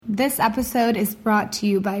This episode is brought to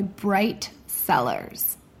you by Bright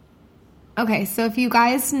Cellars. Okay, so if you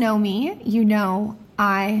guys know me, you know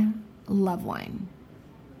I love wine.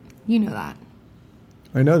 You know that.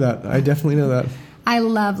 I know that. I definitely know that. I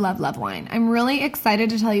love, love, love wine. I'm really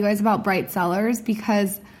excited to tell you guys about Bright Cellars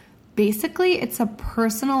because basically it's a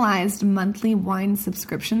personalized monthly wine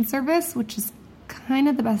subscription service, which is kind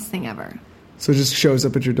of the best thing ever. So it just shows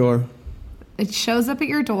up at your door. It shows up at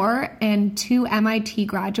your door, and 2 MIT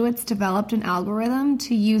graduates developed an algorithm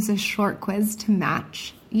to use a short quiz to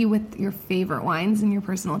match you with your favorite wines and your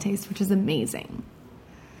personal taste, which is amazing.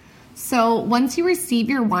 So once you receive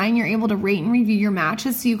your wine, you're able to rate and review your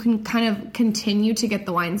matches so you can kind of continue to get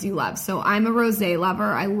the wines you love. So I'm a rosé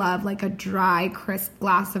lover. I love like a dry, crisp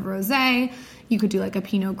glass of rosé. You could do like a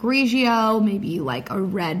Pinot Grigio, maybe like a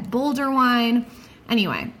red Boulder wine.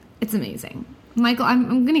 Anyway, it's amazing. Michael,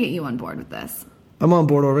 I'm going to get you on board with this. I'm on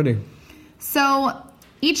board already. So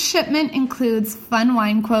each shipment includes fun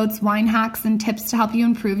wine quotes, wine hacks, and tips to help you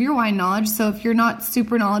improve your wine knowledge. So if you're not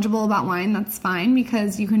super knowledgeable about wine, that's fine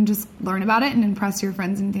because you can just learn about it and impress your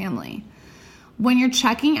friends and family. When you're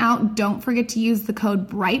checking out, don't forget to use the code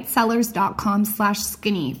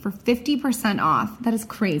brightcellars.com/skinny for 50% off. That is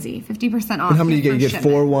crazy. 50% off. And how many do you get? You get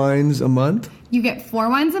 4 wines a month? You get 4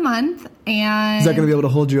 wines a month. And is that going to be able to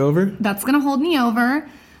hold you over? That's going to hold me over.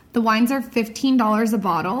 The wines are $15 a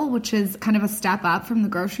bottle, which is kind of a step up from the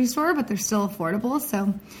grocery store, but they're still affordable.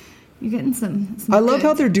 So you're getting some I love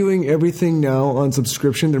how they're doing everything now on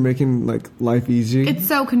subscription. They're making like life easy. It's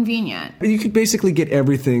so convenient. You could basically get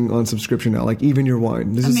everything on subscription now, like even your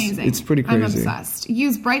wine. This amazing. It's pretty crazy. I'm obsessed.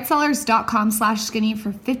 Use brightcellars.com/skinny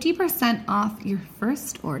for 50% off your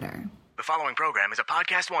first order. The following program is a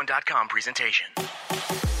PodcastOne.com presentation.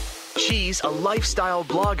 She's a lifestyle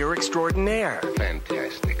blogger extraordinaire.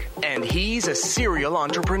 Fantastic. And he's a serial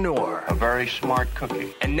entrepreneur. A very smart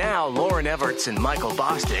cookie. And now Lauren Everts and Michael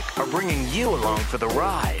Bosstick are bringing you along for the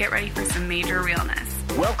ride. Get ready for some major realness.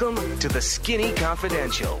 Welcome to the Skinny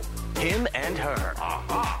Confidential. Him and her.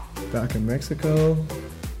 Back in Mexico.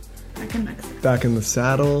 Back in Mexico. Back in the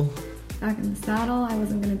saddle. Back in the saddle. I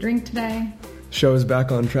wasn't going to drink today. Show's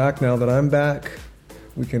back on track now that I'm back.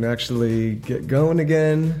 We can actually get going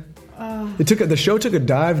again. The show took a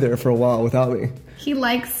dive there for a while without me. He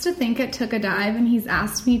likes to think it took a dive, and he's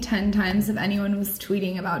asked me 10 times if anyone was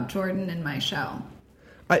tweeting about Jordan in my show.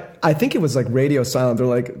 I think it was like radio silent. They're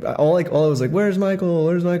like all it was like, "Where's Michael?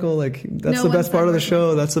 Where's Michael?" Like that's the best part of the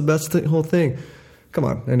show. That's the best whole thing. Come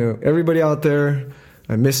on, I know everybody out there.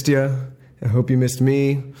 I missed you. I hope you missed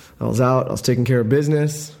me. I was out. I was taking care of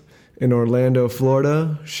business in Orlando,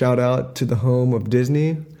 Florida. Shout out to the home of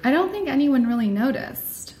Disney. I don't think anyone really noticed.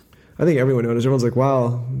 I think everyone noticed. Everyone's like,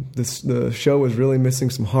 wow, the show was really missing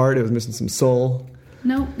some heart. It was missing some soul.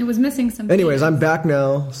 No, it was missing some Anyways, penis. I'm back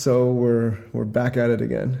now, so we're back at it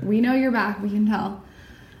again. We know you're back. We can tell.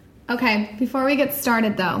 Okay, before we get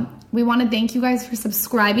started, though, we want to thank you guys for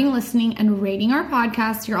subscribing, listening, and rating our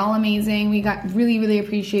podcast. You're all amazing. We really, really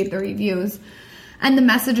appreciate the reviews and the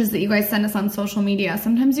messages that you guys send us on social media.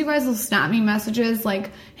 Sometimes you guys will snap me messages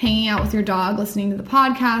like hanging out with your dog, listening to the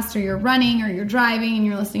podcast, or you're running or you're driving and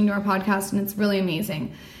you're listening to our podcast, and it's really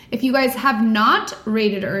amazing. If you guys have not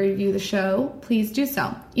rated or reviewed the show, please do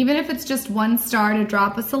so. Even if it's just 1 star to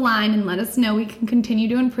drop us a line and let us know we can continue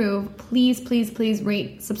to improve, please, please, please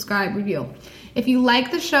rate, subscribe, review. If you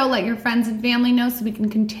like the show, let your friends and family know so we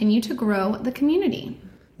can continue to grow the community.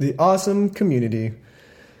 The awesome community.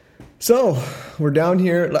 So, we're down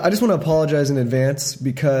here. I just want to apologize in advance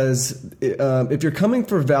because if you're coming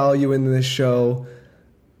for value in this show,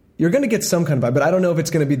 you're going to get some kind of vibe, but I don't know if it's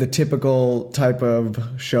going to be the typical type of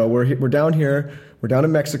show. We're down here. We're down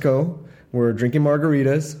in Mexico. We're drinking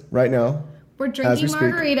margaritas right now. We're drinking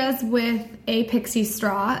margaritas with a pixie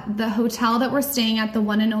straw. The hotel that we're staying at, the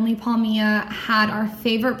one and only Palmilla, had our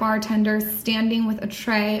favorite bartender standing with a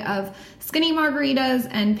tray of skinny margaritas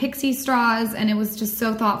and pixie straws, and it was just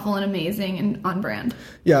so thoughtful and amazing and on brand.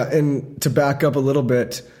 Yeah, and to back up a little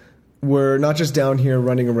bit, we're not just down here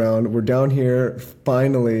running around. We're down here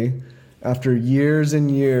finally, after years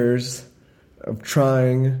and years of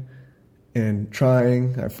trying and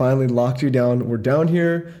trying. I finally locked you down. We're down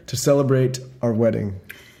here to celebrate our wedding.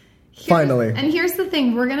 Finally. And here's the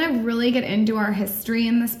thing. We're going to really get into our history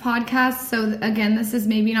in this podcast. So, again, this is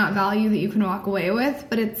maybe not value that you can walk away with,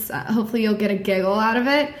 but it's hopefully you'll get a giggle out of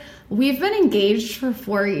it. We've been engaged for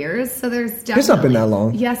 4 years, so there's definitely... It's not been that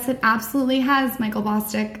long. Yes, it absolutely has, Michael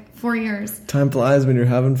Bosstick. 4 years. Time flies when you're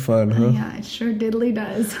having fun, huh? Yeah, it sure diddly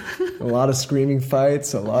does. A lot of screaming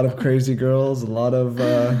fights, a lot of crazy girls, a lot of...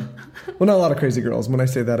 well, not a lot of crazy girls. When I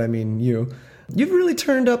say that, I mean you. You've really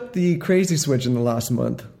turned up the crazy switch in the last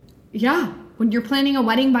month. Yeah. When you're planning a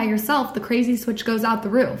wedding by yourself, the crazy switch goes out the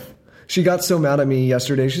roof. She got so mad at me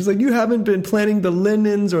yesterday. She's like, you haven't been planning the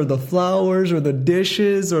linens or the flowers or the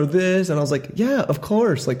dishes or this. And I was like, yeah, of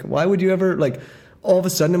course. Like, why would you ever, like, all of a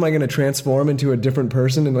sudden am I going to transform into a different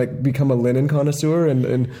person and, like, become a linen connoisseur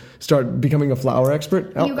and start becoming a flower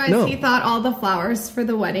expert? You guys, no. he thought all the flowers for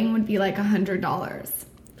the wedding would be like $100.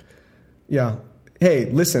 Yeah.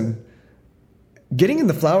 Hey, listen. Getting in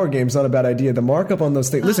the flower game is not a bad idea. The markup on those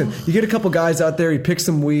things. Listen, you get a couple guys out there, he picks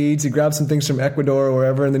some weeds, he grabs some things from Ecuador or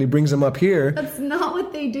wherever, and then he brings them up here. That's not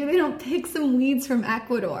what they do. They don't pick some weeds from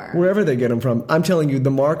Ecuador. Wherever they get them from. I'm telling you,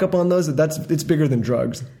 the markup on those, it's bigger than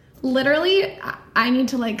drugs. Literally, I need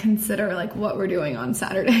to, like, consider, like, what we're doing on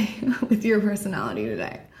Saturday with your personality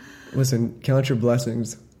today. Listen, count your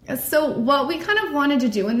blessings. So what we kind of wanted to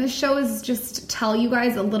do in this show is just tell you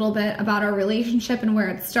guys a little bit about our relationship and where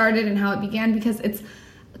it started and how it began, because it's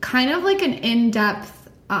kind of like an in-depth,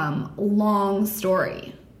 long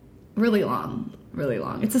story. Really long. Really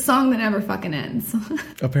long. It's a song that never fucking ends.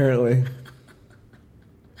 Apparently.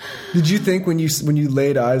 Did you think when you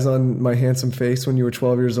laid eyes on my handsome face when you were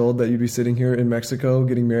 12 years old that you'd be sitting here in Mexico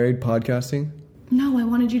getting married, podcasting? No, I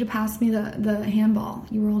wanted you to pass me the handball.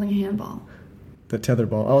 You were holding a handball. The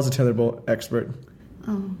tetherball. I was a tetherball expert.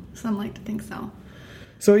 Oh, some like to think so.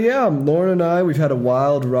 So yeah, Lauren and I, we've had a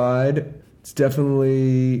wild ride. It's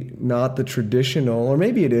definitely not the traditional, or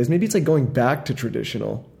maybe it is. Maybe it's like going back to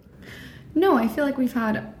traditional. No, I feel like we've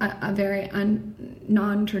had a very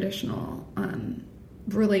non-traditional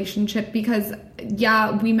relationship because,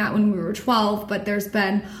 yeah, we met when we were 12, but there's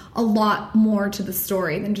been a lot more to the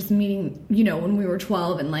story than just meeting, you know, when we were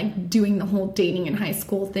 12 and, like, doing the whole dating in high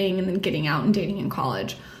school thing and then getting out and dating in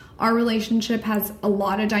college. Our relationship has a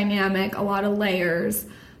lot of dynamic, a lot of layers,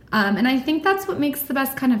 and I think that's what makes the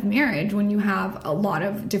best kind of marriage, when you have a lot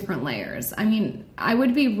of different layers. I mean, I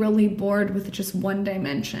would be really bored with just one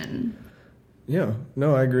dimension. Yeah,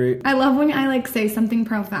 no, I agree. I love when I, like, say something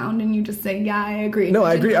profound and you just say, yeah, I agree. No,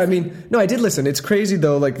 I agree. I mean, no, I did listen. It's crazy,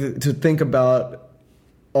 though, like, to think about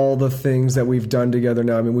all the things that we've done together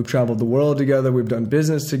now. I mean, we've traveled the world together. We've done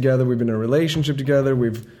business together. We've been in a relationship together.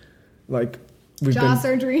 We've jaw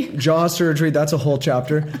surgery. Jaw surgery, that's a whole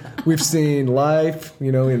chapter. We've seen life,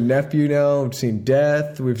 you know, in nephew now. We've seen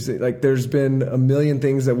death. We've seen, like, there's been a million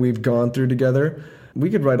things that we've gone through together. We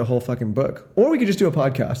could write a whole fucking book. Or we could just do a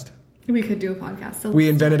podcast. We could do a podcast. So we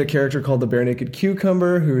invented a character called the Bare Naked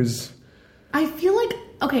Cucumber, who's... I feel like,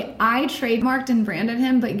 okay, I trademarked and branded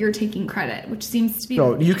him, but you're taking credit, which seems to be...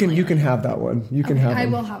 No, you can have that one. You can have I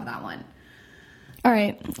him. will have that one. All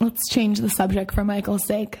right, let's change the subject for Michael's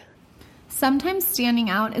sake. Sometimes standing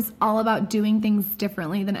out is all about doing things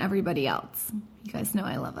differently than everybody else. You guys know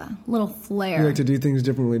I love a little flair. You like to do things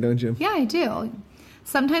differently, don't you? Yeah, I do.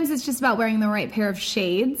 Sometimes it's just about wearing the right pair of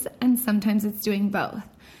shades, and sometimes it's doing both.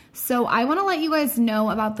 So I want to let you guys know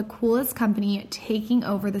about the coolest company taking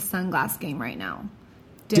over the sunglass game right now.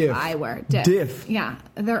 Diff Eyewear. Diff. Yeah,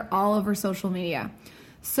 they're all over social media.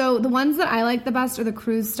 So the ones that I like the best are the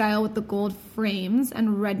cruise style with the gold frames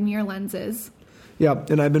and red mirror lenses. Yeah,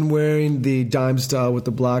 and I've been wearing the dime style with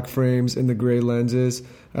the black frames and the gray lenses.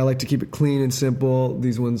 I like to keep it clean and simple.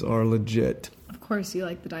 These ones are legit. Of course you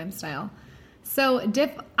like the dime style. So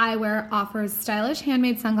Diff Eyewear offers stylish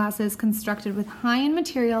handmade sunglasses constructed with high-end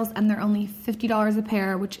materials, and they're only $50 a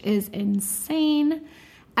pair, which is insane.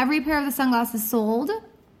 Every pair of the sunglasses sold,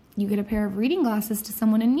 you get a pair of reading glasses to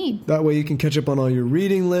someone in need. That way you can catch up on all your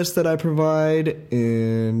reading lists that I provide,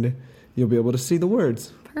 and you'll be able to see the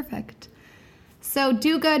words. Perfect. So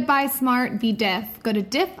do good, buy smart, be Diff. Go to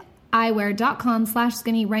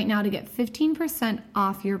diffeyewear.com/skinny right now to get 15%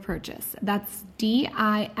 off your purchase. That's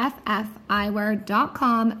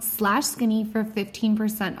diffeyewear.com/skinny for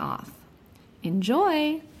 15% off.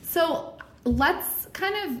 Enjoy. So let's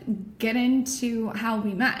kind of get into how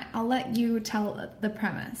we met. I'll let you tell the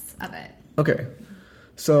premise of it. Okay.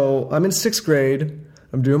 So I'm in 6th grade.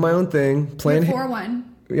 I'm doing my own thing. Playing. You're 4'1".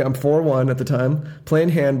 Yeah, I'm 4'1" at the time. Playing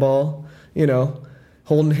handball, you know,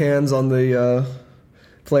 holding hands on the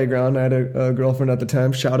playground. I had a girlfriend at the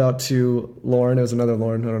time. Shout out to Lauren. It was another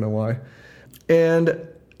Lauren. I don't know why. And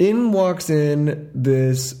in walks in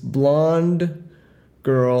this blonde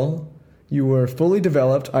girl. You were fully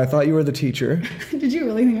developed. I thought you were the teacher. Did you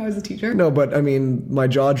really think I was a teacher? No, but I mean, my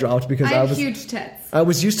jaw dropped because I have huge tits. I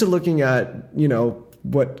was used to looking at, you know,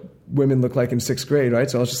 what women look like in 6th grade, right?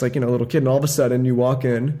 So I was just like, you know, a little kid. And all of a sudden you walk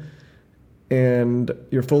in and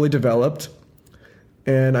you're fully developed.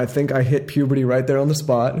 And I think I hit puberty right there on the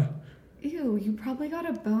spot. Ew, you probably got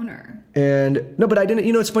a boner. And no, but I didn't,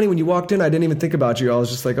 you know, it's funny, when you walked in, I didn't even think about you. I was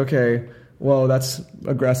just like, okay, well, that's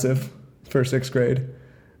aggressive for 6th grade.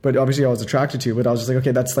 but obviously I was attracted to. But I was just like,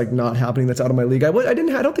 okay, that's like not happening. That's out of my league. I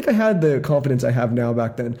don't think I had the confidence I have now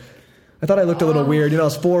back then. I thought I looked a little weird. You know, I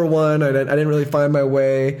was 4'1". I didn't really find my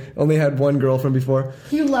way. Only had one girlfriend before.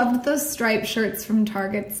 You loved those striped shirts from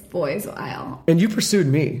Target's boys aisle. And you pursued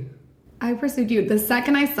me. I pursued you. The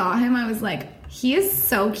second I saw him, I was like, he is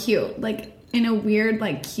so cute. Like, in a weird,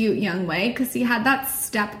 like, cute young way. Because he had that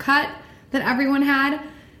step cut that everyone had.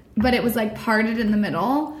 But it was, like, parted in the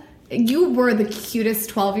middle. You were the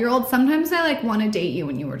cutest 12-year-old. Sometimes I, like, want to date you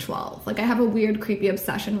when you were 12. Like, I have a weird, creepy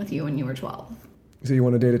obsession with you when you were 12. So you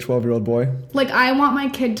want to date a 12-year-old boy? Like, I want my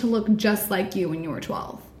kid to look just like you when you were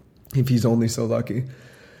 12. If he's only so lucky.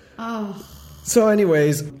 Oh. So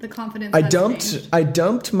anyways, the confidence I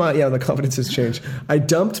dumped my the confidence has changed. I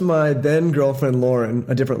dumped my then girlfriend Lauren,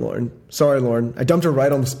 a different Lauren. Sorry, Lauren. I dumped her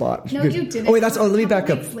right on the spot. No, you didn't. Oh wait, let me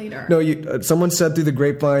back up. Later. No, someone said through the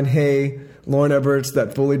grapevine, "Hey, Lauren Everett's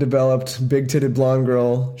that fully developed, big-titted blonde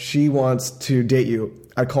girl. She wants to date you."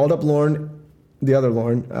 I called up Lauren, the other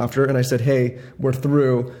Lauren, after, and I said, "Hey, we're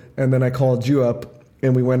through." And then I called you up,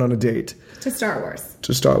 and we went on a date to Star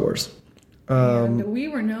Wars. And we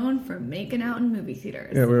were known for making out in movie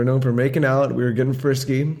theaters. Yeah, we were known for making out. We were getting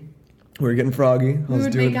frisky. We were getting froggy. We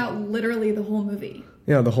would make out literally the whole movie.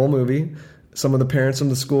 Yeah, the whole movie. Some of the parents from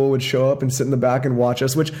the school would show up and sit in the back and watch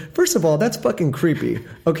us, which, first of all, that's fucking creepy,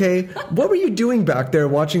 okay? What were you doing back there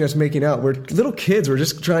watching us making out? We're little kids. We're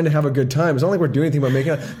just trying to have a good time. It's not like we're doing anything about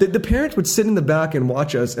making out. The parents would sit in the back and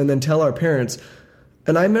watch us and then tell our parents.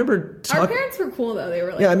 And I remember... Our parents were cool, though. They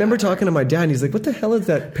were like... Yeah, I remember talking to my dad, and he's like, what the hell is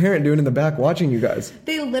that parent doing in the back watching you guys?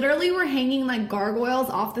 They literally were hanging, like, gargoyles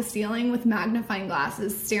off the ceiling with magnifying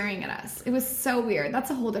glasses staring at us. It was so weird. That's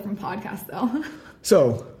a whole different podcast, though.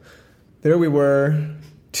 So, there we were,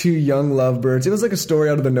 two young lovebirds. It was like a story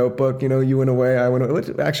out of The Notebook. You know, you went away, I went away.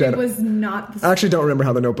 Actually, it was not the story. I actually don't remember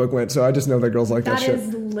how The Notebook went, so I just know that girls like that shit. That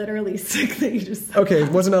is literally sick that you just said Okay, that.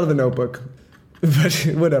 It wasn't out of The Notebook. But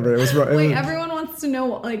whatever, it was wrong. Wait, everyone wants to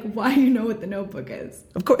know, like, why you know what The Notebook is.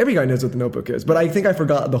 Of course, every guy knows what The Notebook is, but I think I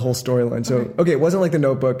forgot the whole storyline. So, okay, it wasn't like The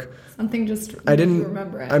Notebook. Something just I didn't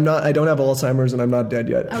remember it. I don't have Alzheimer's, and I'm not dead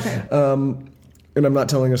yet. Okay. And I'm not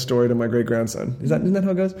telling a story to my great grandson. Isn't that how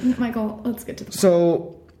it goes? Michael, let's get to the point.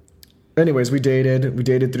 So, anyways, we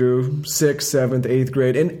dated through 6th, 7th, 8th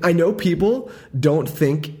grade. And I know people don't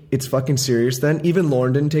think it's fucking serious then. Even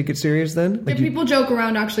Lauren didn't take it serious then. Like people joke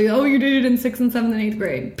around actually, oh, you dated in 6th and 7th and 8th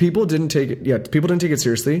grade. People didn't take it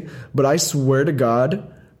seriously. But I swear to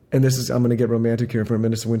God, and I'm going to get romantic here for a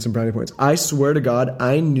minute to win some brownie points. I swear to God,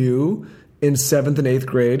 I knew in 7th and 8th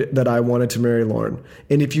grade that I wanted to marry Lauren.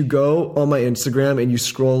 And if you go on my Instagram and you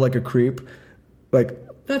scroll like a creep, like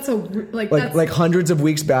hundreds of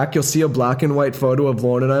weeks back, you'll see a black and white photo of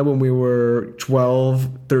Lauren and I when we were 12,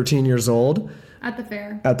 13 years old. At the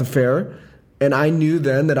fair. And I knew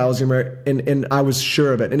then that I was going to marry, and I was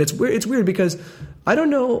sure of it. And it's weird because I don't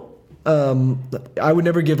know, I would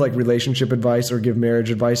never give like relationship advice or give marriage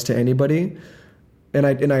advice to anybody. And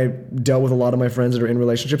I dealt with a lot of my friends that are in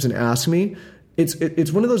relationships and ask me.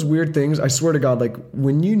 It's one of those weird things. I swear to God, like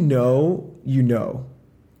when you know, you know.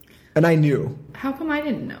 And I knew. How come I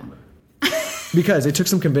didn't know? Because it took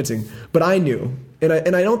some convincing, but I knew.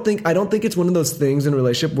 And I don't think it's one of those things in a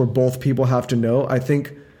relationship where both people have to know. I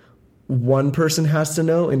think one person has to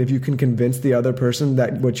know, and if you can convince the other person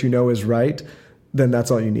that what you know is right, then that's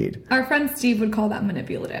all you need. Our friend Steve would call that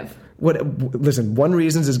manipulative. Listen, one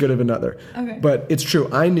reason's as good as another. Okay. But it's true.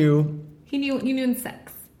 I knew. You knew in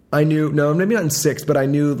 6th. I knew, no, maybe not in 6th, but I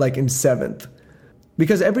knew like in 7th.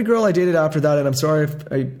 Because every girl I dated after that, and I'm sorry if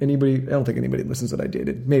I don't think anybody listens that I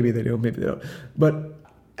dated. Maybe they do, maybe they don't. But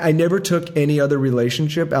I never took any other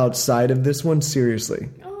relationship outside of this one seriously.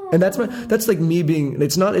 Oh. And that's like me being,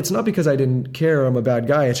 it's not because I didn't care or I'm a bad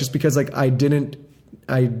guy. It's just because like I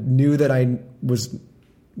knew that I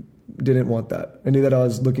didn't want that. I knew that I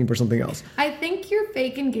was looking for something else. I think your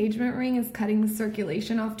fake engagement ring is cutting the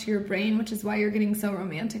circulation off to your brain, which is why you're getting so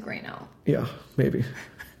romantic right now. Yeah, maybe.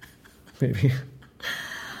 Maybe.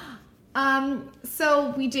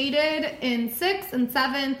 So we dated in 6th and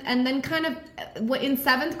 7th, and then kind of in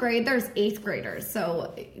 7th grade, there's 8th graders.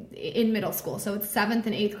 So in middle school, so it's 7th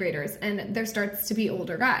and 8th graders, and there starts to be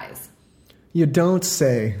older guys. You don't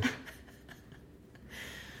say.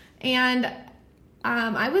 And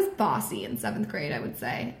I was bossy in 7th grade, I would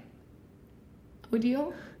say. Would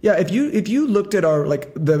you? Yeah, if you looked at our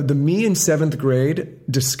like the me in 7th grade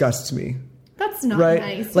disgusts me. That's not right?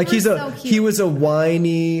 Nice. Like he was a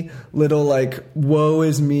whiny little like woe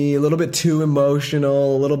is me, a little bit too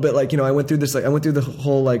emotional, a little bit like, you know, I went through the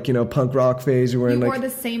whole like, you know, punk rock phase. You wore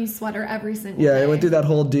the same sweater every single day. Yeah, I went through that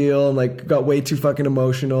whole deal and like got way too fucking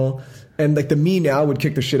emotional. And like the me now would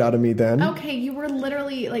kick the shit out of me then. Okay, you were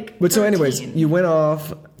literally like. But so, anyways, 13. you went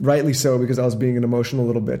off, rightly so, because I was being an emotional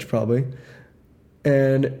little bitch, probably.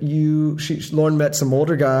 And Lauren met some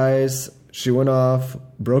older guys. She went off,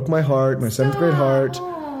 broke my heart, my 7th grade heart,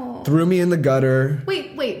 threw me in the gutter. Wait.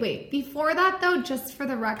 Before that, though, just for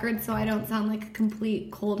the record, so I don't sound like a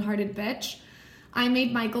complete cold-hearted bitch, I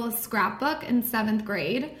made Michael a scrapbook in 7th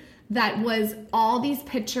grade that was all these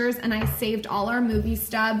pictures, and I saved all our movie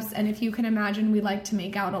stubs. And if you can imagine, we like to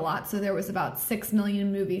make out a lot, so there was about 6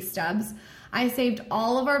 million movie stubs. I saved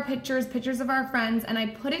all of our pictures of our friends, and I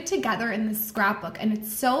put it together in this scrapbook. And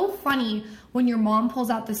it's so funny when your mom pulls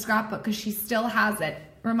out the scrapbook because she still has it.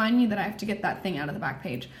 Remind me that I have to get that thing out of the back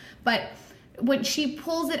page. But when she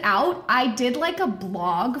pulls it out, I did like a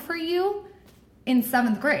blog for you in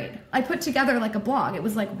 7th grade. I put together like a blog. It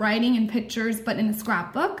was like writing and pictures, but in a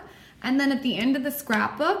scrapbook. And then at the end of the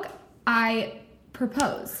scrapbook, I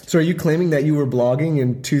proposed. So are you claiming that you were blogging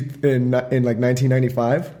in like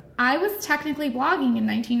 1995? I was technically blogging in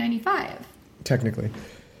 1995. Technically.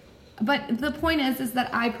 But the point is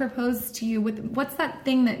that I proposed to you with, what's that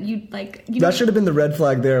thing that you like? That should have been the red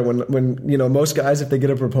flag there when most guys, if they get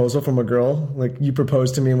a proposal from a girl, like you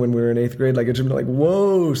proposed to me when we were in 8th grade, like it should be like,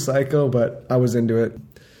 whoa, psycho, but I was into it.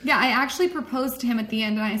 Yeah, I actually proposed to him at the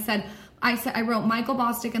end, and I wrote Michael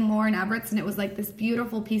Bostic and Lauren Everett, and it was like this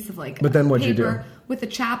beautiful piece of like but then what'd you paper do? With a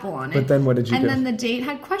chapel on it. But then what did you do? And then the date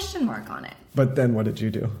had question mark on it. But then what did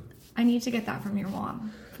you do? I need to get that from your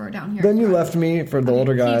mom for down here. Then you left me for the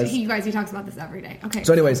older guys. He talks about this every day. Okay.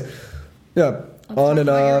 So anyways, yeah, on and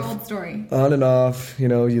off. Your old story. On and off.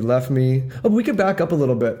 You left me. Oh, but we could back up a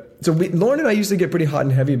little bit. So Lauren and I used to get pretty hot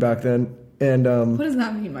and heavy back then. And what does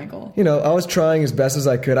that mean, Michael? I was trying as best as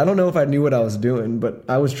I could. I don't know if I knew what I was doing, but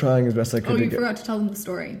I was trying as best I could. Oh, you forgot to tell them the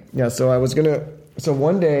story. Yeah, so so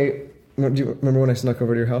one day, do you remember when I snuck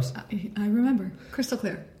over to your house? I remember. Crystal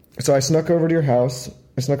clear. So I snuck over to your house.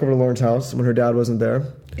 I snuck over to Lauren's house when her dad wasn't there.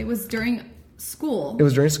 It was during school. It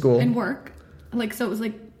was during school. And work. So it was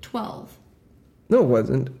like 12. No, it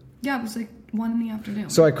wasn't. Yeah, it was like 1 in the afternoon.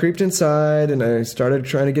 So I creeped inside and I started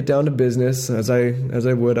trying to get down to business as I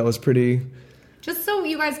would. I was pretty... Just so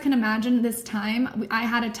you guys can imagine this time, I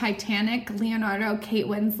had a Titanic, Leonardo, Kate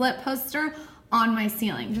Winslet poster on my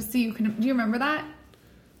ceiling. Just so you can... Do you remember that?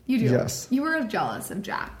 You do? Yes. You were jealous of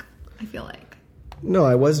Jack, I feel like. No,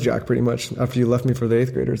 I was Jack pretty much. After you left me for the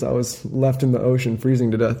 8th graders, I was left in the ocean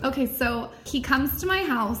freezing to death. Okay, so he comes to my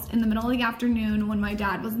house in the middle of the afternoon when my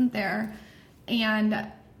dad wasn't there, and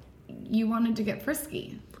you wanted to get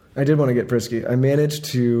frisky. I did want to get frisky. I managed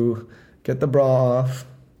to get the bra off.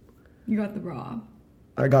 You got the bra.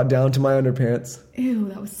 I got down to my underpants. Ew,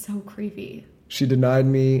 that was so creepy. She denied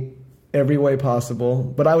me every way possible,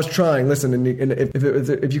 but I was trying. Listen, and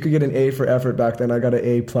if you could get an A for effort back then, I got an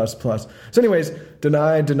A++. So anyways,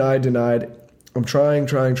 denied. I'm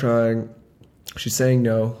trying. She's saying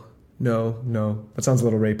no. That sounds a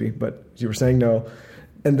little rapey, but you were saying no.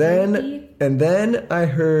 And then I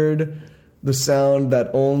heard the sound that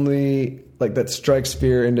only, like, that strikes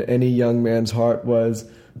fear into any young man's heart was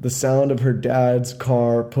the sound of her dad's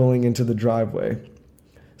car pulling into the driveway.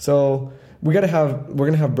 So we're gonna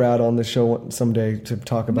have Brad on the show someday to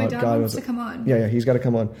talk about. My dad wants to come on. Yeah, he's got to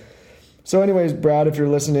come on. So, anyways, Brad, if you're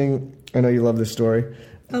listening, I know you love this story.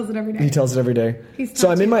 Tells it every day. He tells it every day. So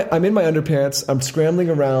I'm in my underpants. I'm scrambling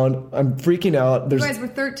around. I'm freaking out. You guys were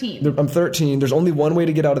 13. I'm 13. There's only one way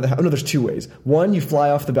to get out of the house. Oh, no, there's 2 ways. One, you fly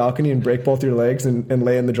off the balcony and break both your legs and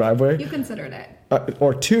lay in the driveway. You considered it.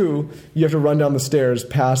 Or 2, you have to run down the stairs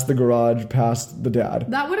past the garage, past the dad.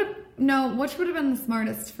 Which would have been the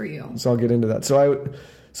smartest for you? So I'll get into that.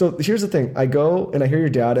 So here's the thing. I go and I hear your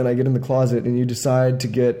dad and I get in the closet and you decide to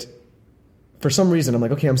get, for some reason, I'm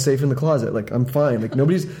like, okay, I'm safe in the closet. Like, I'm fine. Like,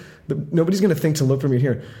 nobody's going to think to look for me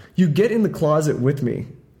here. You get in the closet with me,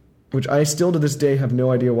 which I still to this day have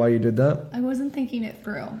no idea why you did that. I wasn't thinking it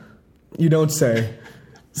through. You don't say.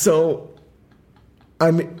 So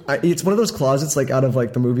it's one of those closets like out of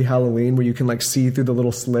like the movie Halloween where you can like see through the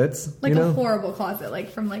little slits. Like a horrible closet, like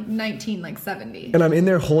from like 1970. And I'm in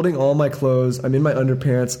there holding all my clothes. I'm in my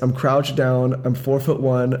underpants. I'm crouched down. I'm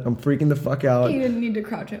 4'1". I'm freaking the fuck out. You didn't need to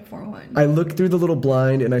crouch at 4'1". I look through the little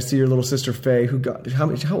blind and I see your little sister Faye, who got how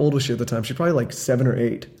old was she at the time? She's probably like 7 or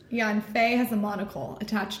 8. Yeah, and Faye has a monocle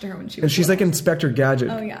attached to her when she was. And she's little. like Inspector Gadget.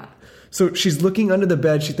 Oh yeah. So she's looking under the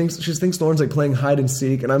bed. She thinks Lauren's like playing hide and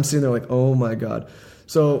seek, and I'm sitting there like, oh my god.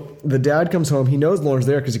 So the dad comes home. He knows Lauren's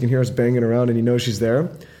there because he can hear us banging around, and he knows she's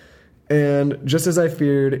there. And just as I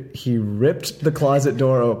feared, he ripped the closet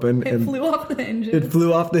door open. It flew off the hinges. It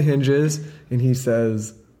flew off the hinges, and he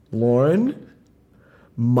says, "Lauren,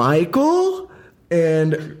 Michael,"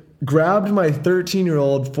 and grabbed my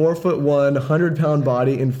 13-year-old, 4'1", 100-pound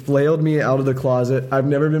body and flailed me out of the closet. I've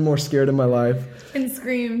never been more scared in my life. And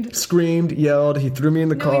screamed. Screamed, yelled. He threw me in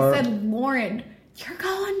the car. He said, Lauren, you're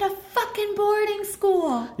going to fucking boarding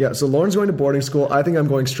school. Yeah, so Lauren's going to boarding school. I think I'm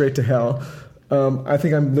going straight to hell. I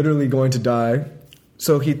think I'm literally going to die.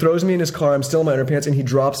 So he throws me in his car. I'm still in my underpants, and he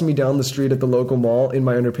drops me down the street at the local mall in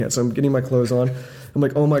my underpants. So I'm getting my clothes on. I'm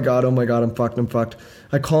like, oh my God, I'm fucked.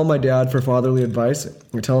 I call my dad for fatherly advice.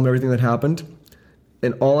 I tell him everything that happened.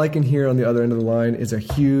 And all I can hear on the other end of the line is a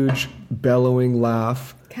huge bellowing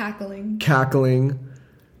laugh. Cackling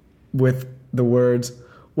with the words,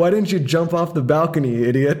 why didn't you jump off the balcony,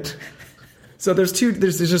 idiot? So it's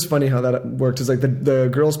just funny how that worked. It's like the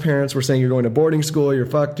girl's parents were saying, you're going to boarding school, you're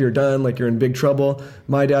fucked, you're done, like you're in big trouble.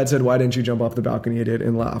 My dad said, why didn't you jump off the balcony, idiot,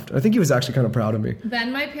 and laughed. I think he was actually kind of proud of me.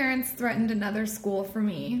 Then my parents threatened another school for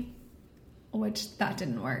me, which that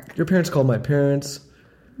didn't work. Your parents called my parents.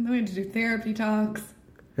 And then we had to do therapy talks.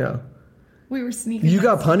 Yeah. We were sneaking. You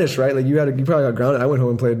got punished, right? Like you probably got grounded. I went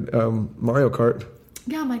home and played Mario Kart.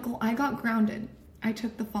 Yeah, Michael, I got grounded. I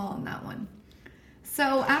took the fall on that one.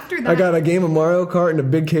 So after that, I got a game of Mario Kart and a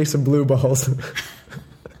big case of blue balls.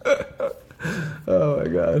 Oh my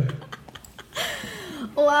God.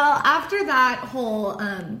 Well, after that whole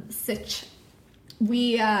sitch,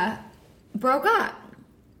 we broke up.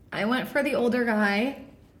 I went for the older guy.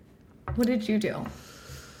 What did you do?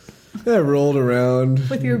 I rolled around.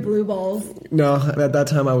 With your blue balls? No, at that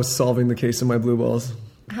time I was solving the case of my blue balls.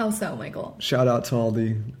 How so, Michael? Shout out to all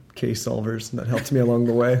the case solvers that helped me along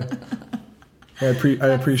the way. I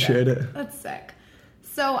appreciate it. That's sick.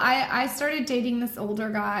 So I started dating this older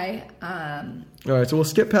guy. All right, so we'll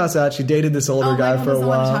skip past that. She dated this older guy for a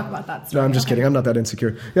while. I want to talk about that story. No, I'm just kidding. I'm not that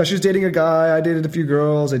insecure. Yeah, she was dating a guy. I dated a few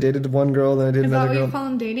girls. I dated one girl, then I dated another girl. Is that what you call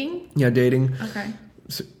him, dating? Yeah, dating. Okay.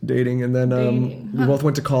 Dating, and then we both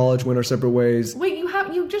went to college, went our separate ways. Wait,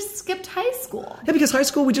 you just skipped high school. Yeah, because high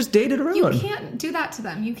school we just dated around. You can't do that to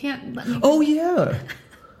them. You can't let me. Oh yeah.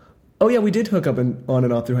 Oh yeah, we did hook up on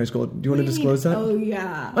and off through high school. Do you want to disclose that? Oh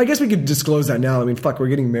yeah. I guess we could disclose that now. I mean, fuck, we're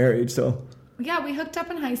getting married, so. Yeah, we hooked up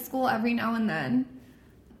in high school every now and then.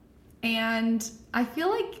 And I feel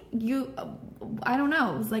like I don't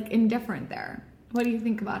know, it was like indifferent there. What do you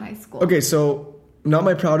think about high school? Okay, so not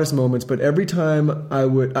my proudest moments, but every time I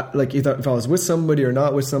would, like if I was with somebody or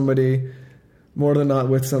not with somebody, more than not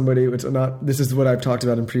with somebody, this is what I've talked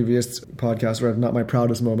about in previous podcasts where I've not my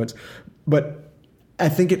proudest moments, but I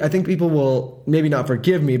think people will maybe not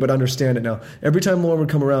forgive me, but understand it now. Every time Lauren would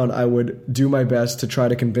come around, I would do my best to try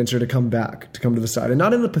to convince her to come back, to come to the side. And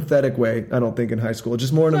not in a pathetic way, I don't think, in high school.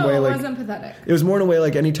 Just more in a way like... No, it wasn't pathetic. It was more in a way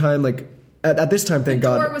like any time, like... At this time, thank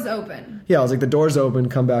God... The door was open. Yeah, I was like, the door's open,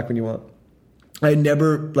 come back when you want. I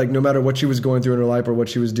never, like, no matter what she was going through in her life or what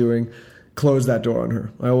she was doing... close that door on her.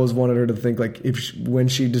 I always wanted her to think like when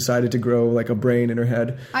she decided to grow like a brain in her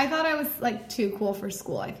head. I thought I was like too cool for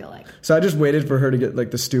school, I feel like. So I just waited for her to get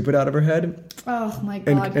like the stupid out of her head. Oh my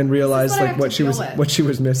God. And realize like what she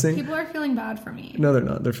was missing. People are feeling bad for me. No, they're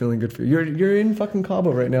not. They're feeling good for you. You're in fucking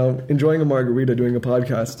Cabo right now, enjoying a margarita, doing a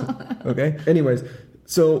podcast. Okay? Anyways,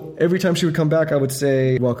 so every time she would come back, I would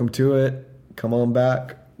say, welcome to it. Come on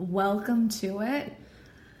back. Welcome to it?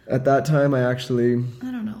 At that time, I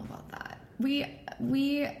don't know about that.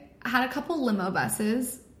 We had a couple limo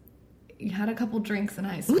buses. You had a couple drinks in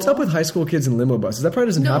high school. What's up with high school kids and limo buses? That probably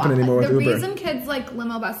doesn't happen anymore with Uber. The reason kids like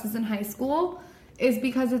limo buses in high school is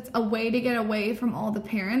because it's a way to get away from all the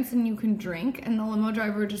parents and you can drink and the limo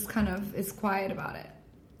driver just kind of is quiet about it.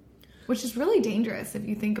 Which is really dangerous if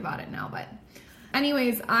you think about it now. But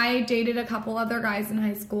anyways, I dated a couple other guys in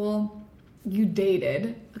high school. You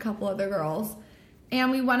dated a couple other girls. And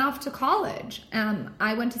we went off to college.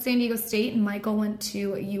 I went to San Diego State, and Michael went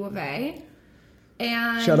to U of A.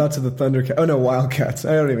 And shout out to the Thundercats. Oh, no, Wildcats.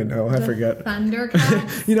 I don't even know. I forget.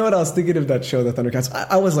 Thundercats? You know what? I was thinking of that show, the Thundercats.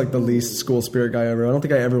 I was like the least school spirit guy ever. I don't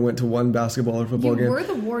think I ever went to one basketball or football game. You were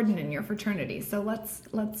the warden in your fraternity, so let's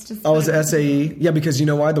just... I was the SAE. Yeah, because you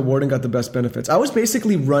know why? The warden got the best benefits. I was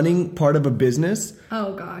basically running part of a business.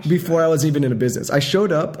 Oh, gosh. Before I was even in a business. I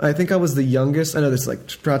showed up. I think I was the youngest. I know this like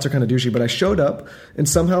strats are kind of douchey, but I showed up, and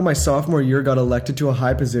somehow my sophomore year got elected to a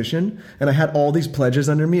high position, and I had all these pledges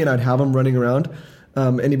under me, and I'd have them running around.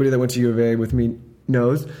 Anybody that went to U of A with me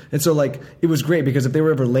knows. And so, like, it was great because if they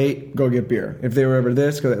were ever late, go get beer. If they were ever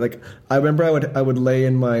this, go, like, I remember I would lay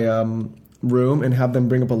in my room and have them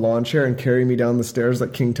bring up a lawn chair and carry me down the stairs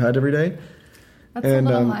like King Tut every day. That's a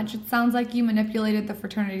little much. It sounds like you manipulated the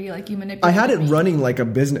fraternity like you manipulated I had it me. running like a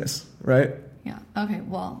business, right? Yeah. Okay.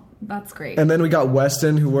 Well, that's great. And then we got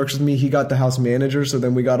Weston, who works with me. He got the house manager, so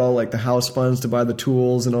then we got all like the house funds to buy the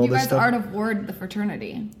tools and all you this guys stuff. Art of Ward, the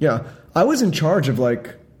fraternity. Yeah, I was in charge of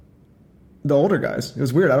like the older guys. It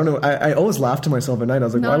was weird. I don't know. I always laughed to myself at night. I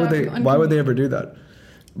was like, why would they ever do that?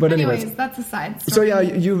 But anyways, that's a side story. So yeah,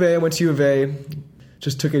 U of A. I went to U of A.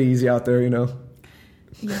 Just took it easy out there, you know.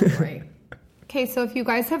 Yeah, right. Okay, so if you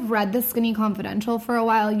guys have read The Skinny Confidential for a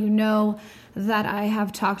while, you know that I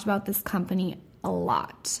have talked about this company a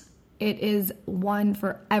lot. It is one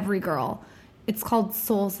for every girl. It's called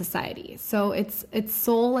Soul Society. So it's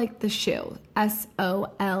Soul like the shoe,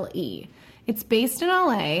 SOLE. It's based in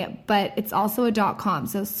LA, but it's also a .com.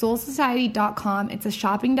 So soulsociety.com. It's a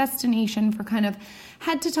shopping destination for kind of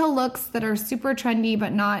head-to-toe looks that are super trendy,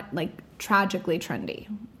 but not like tragically trendy.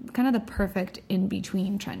 Kind of the perfect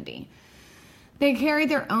in-between trendy. They carry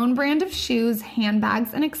their own brand of shoes,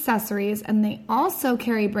 handbags, and accessories, and they also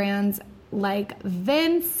carry brands like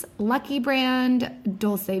Vince, Lucky Brand,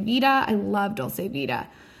 Dolce Vita. I love Dolce Vita.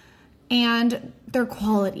 And their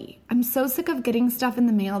quality. I'm so sick of getting stuff in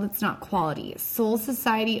the mail that's not quality. Soul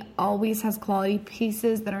Society always has quality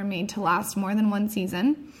pieces that are made to last more than one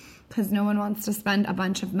season, because no one wants to spend a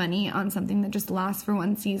bunch of money on something that just lasts for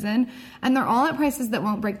one season. And they're all at prices that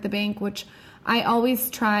won't break the bank, which I always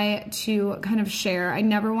try to kind of share. I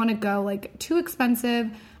never want to go like too expensive.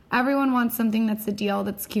 Everyone wants something that's a deal,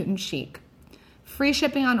 that's cute and chic. Free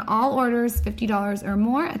shipping on all orders, $50 or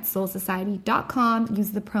more at soulsociety.com.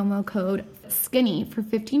 Use the promo code SKINNY for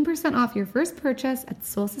 15% off your first purchase at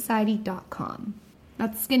soulsociety.com.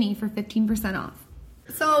 That's SKINNY for 15% off.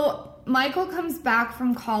 So Michael comes back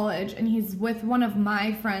from college and he's with one of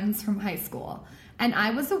my friends from high school. And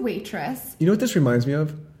I was a waitress. You know what this reminds me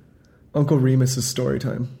of? Uncle Remus's story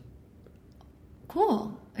time.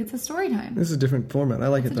 Cool. It's a story time. This is a different format. I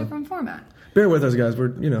like it though. It's a different format. Bear with us, guys. We're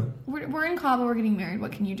in Cabo. We're getting married.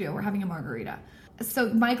 What can you do? We're having a margarita.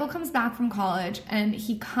 So Michael comes back from college and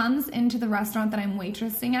he comes into the restaurant that I'm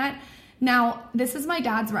waitressing at. Now, this is my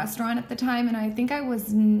dad's restaurant at the time, and I think I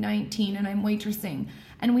was 19 and I'm waitressing.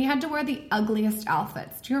 And we had to wear the ugliest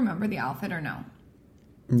outfits. Do you remember the outfit or no?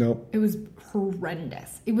 Nope. It was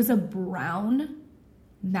horrendous. It was a brown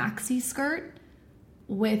maxi skirt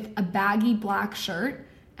with a baggy black shirt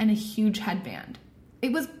and a huge headband.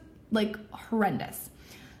 It was like horrendous.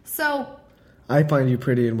 So I find you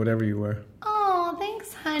pretty in whatever you wear. Oh,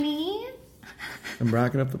 thanks, honey. I'm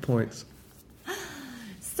racking up the points.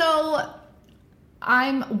 So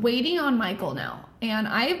I'm waiting on Michael now. And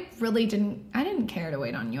I didn't care to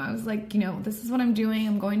wait on you. I was like, this is what I'm doing.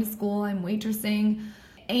 I'm going to school. I'm waitressing.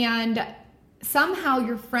 And somehow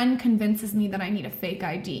your friend convinces me that I need a fake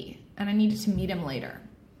ID and I needed to meet him later.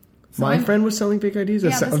 So My friend was selling fake IDs?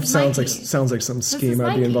 Yeah, That sounds like some scheme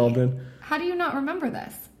I'd be involved in. How do you not remember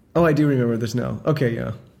this? Oh, I do remember this now. Okay,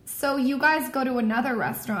 yeah. So you guys go to another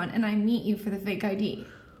restaurant and I meet you for the fake ID.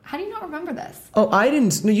 How do you not remember this? Oh,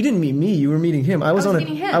 No, you didn't meet me. You were meeting him. I was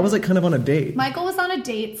meeting him. I was like kind of on a date. Michael was on a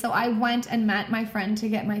date, so I went and met my friend to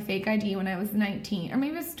get my fake ID when I was 19, or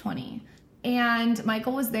maybe it was 20. And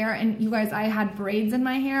Michael was there, and you guys, I had braids in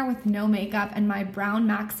my hair with no makeup and my brown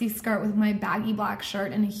maxi skirt with my baggy black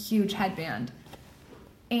shirt and a huge headband.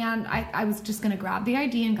 And I was just going to grab the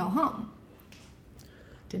ID and go home.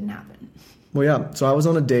 Didn't happen. Well, yeah. So I was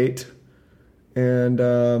on a date, and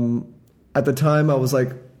at the time I was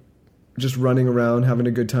like just running around, having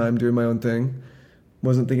a good time, doing my own thing.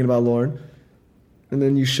 Wasn't thinking about Lauren. And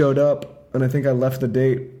then you showed up, and I think I left the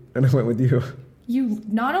date, and I went with you. You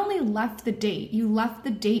not only left the date, you left the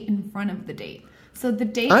date in front of the date. So the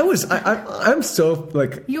date... I'm so,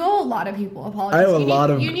 like... You owe a lot of people apologies. I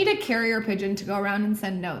owe You need a carrier pigeon to go around and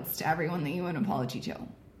send notes to everyone that you owe an apology to.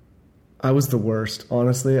 I was the worst.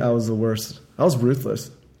 Honestly, I was the worst. I was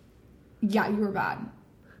ruthless. Yeah, you were bad.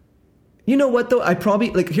 You know what, though? I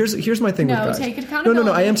probably... Like, here's my thing with guys. No, take accountability.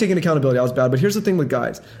 No, I am taking accountability. I was bad. But here's the thing with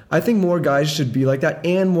guys. I think more guys should be like that,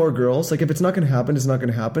 and more girls. Like, if it's not going to happen, it's not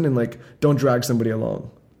going to happen. And, like, don't drag somebody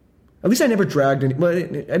along. At least I never dragged any... Well, I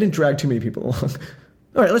didn't drag too many people along.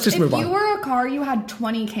 All right, let's just move on. If you were a car, you had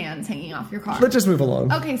 20 cans hanging off your car. Let's just move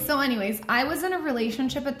along. Okay, so anyways, I was in a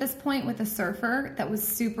relationship at this point with a surfer that was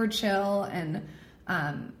super chill and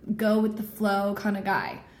go with the flow kind of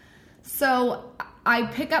guy. So I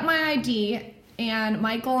pick up my ID, and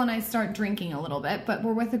Michael and I start drinking a little bit, but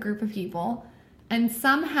we're with a group of people. And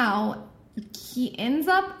somehow he ends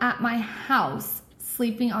up at my house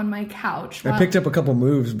sleeping on my couch. I picked up a couple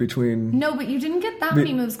moves between... No, but you didn't get that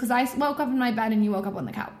many moves because I woke up in my bed and you woke up on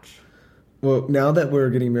the couch. Well, now that we're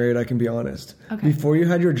getting married, I can be honest. Okay. Before you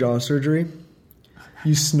had your jaw surgery,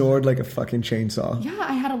 you snored like a fucking chainsaw. Yeah,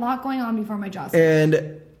 I had a lot going on before my jaw surgery.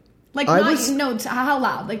 And Like, how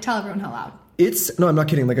loud? Like, tell everyone how loud. No, I'm not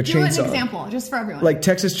kidding. Like a do chainsaw. an example, just for everyone. Like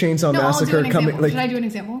Texas Chainsaw Massacre I'll do an coming. example. Like, should I do an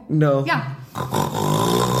example? No. Yeah.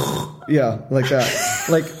 Yeah, like that.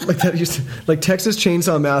 like that. Like Texas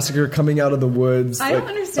Chainsaw Massacre coming out of the woods. I don't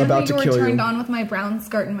understand about why to you were kill turned on with my brown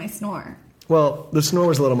skirt and my snore. Well, the snore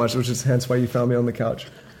was a little much, which is hence why you found me on the couch.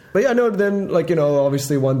 But yeah, no. Then, like, you know,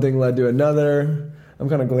 obviously one thing led to another. I'm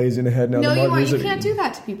kind of glazing ahead now. No, you can't do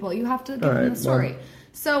that to people. You have to give them the story. Well.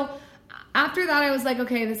 So after that, I was like,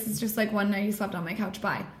 okay, this is just like one night you slept on my couch.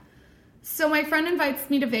 Bye. So my friend invites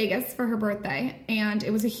me to Vegas for her birthday, and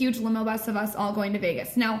it was a huge limo bus of us all going to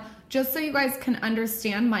Vegas. Now, just so you guys can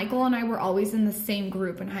understand, Michael and I were always in the same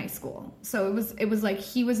group in high school. So it was like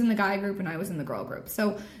he was in the guy group and I was in the girl group.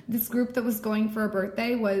 So this group that was going for a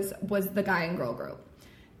birthday was the guy and girl group.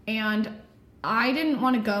 And I didn't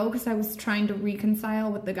want to go because I was trying to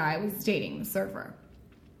reconcile with the guy I was dating, the surfer.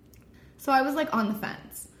 So I was like on the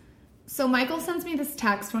fence. So Michael sends me this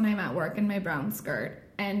text when I'm at work in my brown skirt.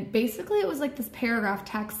 And basically it was like this paragraph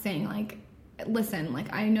text saying like, listen,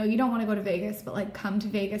 like, I know you don't want to go to Vegas, but like come to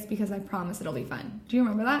Vegas because I promise it'll be fun. Do you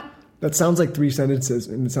remember that? That sounds like 3 sentences.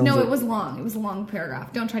 And it sounds No, like... it was long. It was a long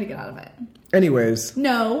paragraph. Don't try to get out of it. Anyways.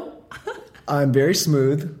 No. I'm very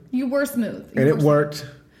smooth. You were smooth. And it worked.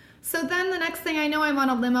 So then the next thing I know, I'm on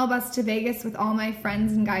a limo bus to Vegas with all my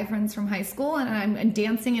friends and guy friends from high school, and I'm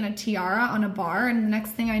dancing in a tiara on a bar, and the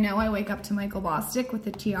next thing I know, I wake up to Michael Bostic with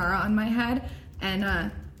a tiara on my head and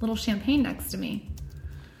a little champagne next to me.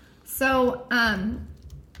 So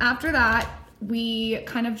after that, we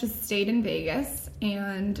kind of just stayed in Vegas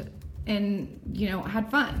and you know, had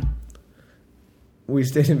fun. We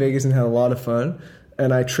stayed in Vegas and had a lot of fun,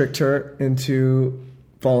 and I tricked her into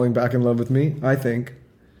falling back in love with me, I think.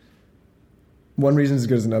 One reason is as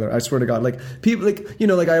good as another. I swear to God. Like, people, like, you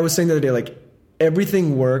know, like I was saying the other day, like,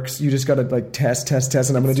 everything works. You just gotta like test.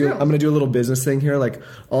 And I'm gonna do a little business thing here. Like,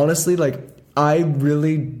 honestly, like, I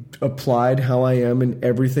really applied how I am in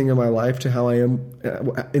everything in my life to how I am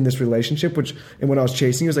in this relationship, and when I was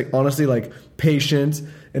chasing, it was like, honestly, like, patience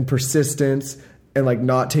and persistence and like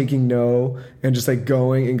not taking no and just like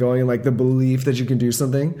going and like the belief that you can do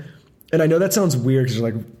something. And I know that sounds weird because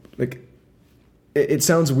you're like it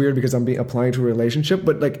sounds weird because I'm applying to a relationship,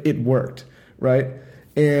 but like it worked, right?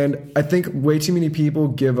 And I think way too many people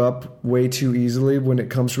give up way too easily when it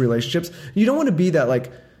comes to relationships. You don't want to be that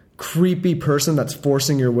like creepy person that's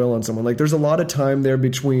forcing your will on someone. Like, there's a lot of time there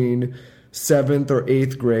between 7th or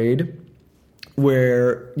 8th grade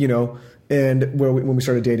where, you know, and when we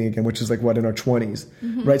started dating again, which is like, what, in our 20s,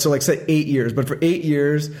 right? So like, say 8 years. But for 8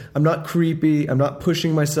 years, I'm not creepy. I'm not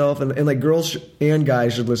pushing myself. And like, girls and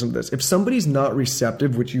guys should listen to this. If somebody's not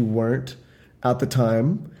receptive, which you weren't at the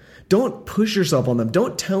time, don't push yourself on them.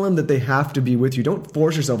 Don't tell them that they have to be with you. Don't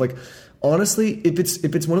force yourself. Like, honestly, if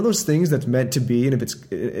it's one of those things that's meant to be, and if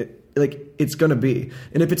it's gonna be,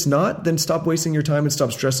 and if it's not, then stop wasting your time and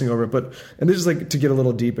stop stressing over it. And this is like to get a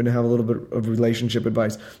little deep and have a little bit of relationship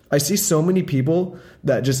advice. I see so many people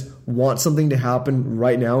that just want something to happen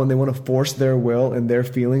right now, and they want to force their will and their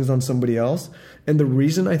feelings on somebody else. And the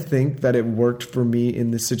reason I think that it worked for me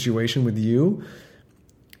in this situation with you,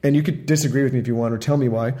 and you could disagree with me if you want or tell me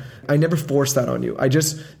why, I never forced that on you. I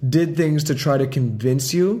just did things to try to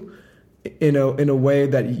convince you in a way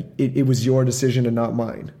that it was your decision and not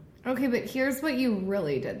mine. Okay, but here's what you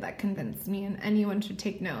really did that convinced me, and anyone should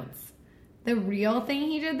take notes. The real thing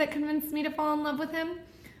he did that convinced me to fall in love with him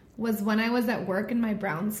was when I was at work in my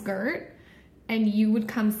brown skirt, and you would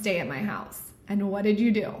come stay at my house. And what did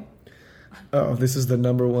you do? Oh, this is the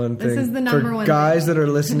number one thing. This is the number one thing. For guys thing that are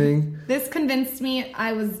listening. This convinced me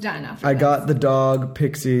I was done after I this. got the dog,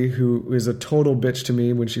 Pixie, who is a total bitch to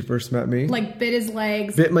me when she first met me. Like, bit his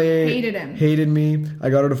legs. Hated him. Hated me. I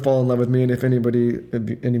got her to fall in love with me. And if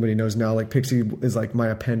anybody knows now, like, Pixie is like my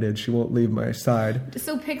appendage. She won't leave my side.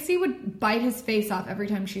 So Pixie would bite his face off every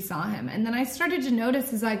time she saw him. And then I started to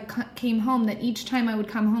notice as I came home that each time I would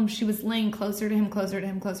come home, she was laying closer to him, closer to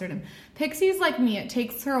him, closer to him. Pixie's like me. It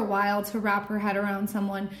takes her a while to wrap her head around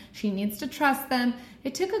someone. She needs to trust them.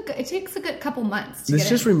 It takes a good couple months to This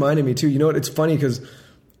just reminded me too. You know what? It's funny because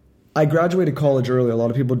I graduated college early. A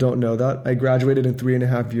lot of people don't know that. I graduated in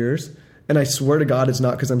 3.5 years. And I swear to God, it's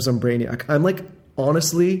not because I'm some brainiac. I'm like,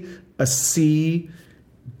 honestly, a C,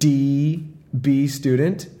 D, B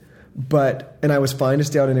student. And I was fine to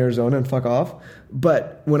stay out in Arizona and fuck off.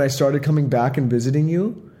 But when I started coming back and visiting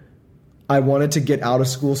you, I wanted to get out of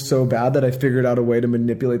school so bad that I figured out a way to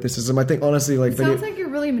manipulate the system. I think, honestly, like... It sounds like you're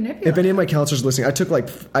really manipulative. If any of my counselors listening, I took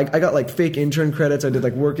I got like fake intern credits. I did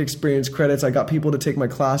like work experience credits. I got people to take my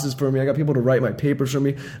classes for me. I got people to write my papers for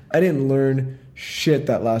me. I didn't learn shit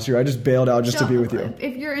that last year. I just bailed out just to be with you.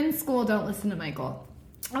 If you're in school, don't listen to Michael.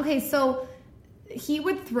 Okay, so he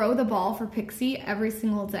would throw the ball for Pixie every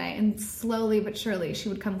single day, and slowly but surely she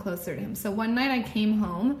would come closer to him. So one night I came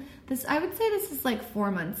home. I would say this is like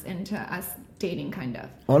 4 months into us dating, kind of.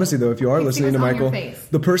 Honestly, though, if you are Pixie listening to was on your Michael, face.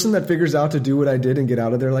 the person that figures out to do what I did and get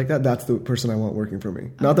out of there like that, that's the person I want working for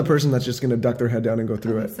me. Not the person that's just going to duck their head down and go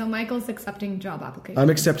through it. So Michael's accepting job applications. I'm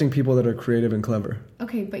accepting people that are creative and clever.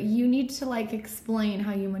 Okay, but you need to like explain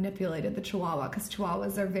how you manipulated the Chihuahua, because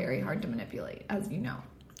Chihuahuas are very hard to manipulate, as you know.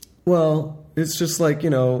 Well, it's just like,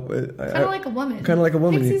 Kind of like a woman. Kind of like a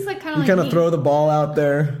woman. Pixie's like kind of you like kind of me. throw the ball out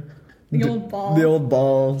there. The old ball. The old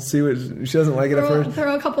ball. See what she doesn't like it at first.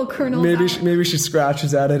 Throw a couple kernels out. Maybe she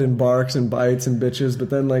scratches at it and barks and bites and bitches, but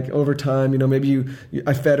then like over time, maybe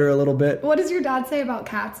I fed her a little bit. What does your dad say about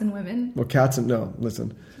cats and women? Well, no,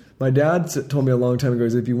 listen. My dad told me a long time ago,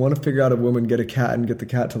 if you want to figure out a woman, get a cat and get the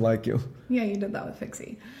cat to like you. Yeah, you did that with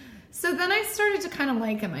Pixie. So then I started to kind of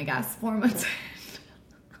like him, I guess, 4 months.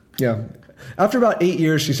 Yeah. After about 8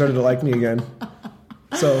 years, she started to like me again.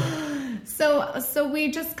 So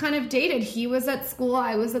we just kind of dated. He was at school.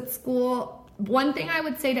 I was at school. One thing I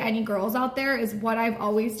would say to any girls out there is what I've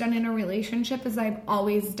always done in a relationship is I've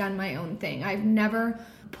always done my own thing. I've never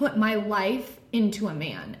put my life into a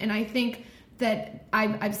man. And I think that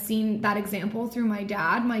I've seen that example through my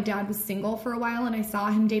dad. My dad was single for a while, and I saw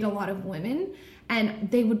him date a lot of women,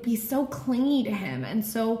 and they would be so clingy to him and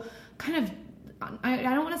so kind of, I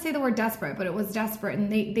don't want to say the word desperate, but it was desperate.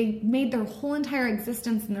 And they made their whole entire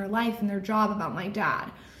existence and their life and their job about my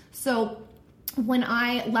dad. So when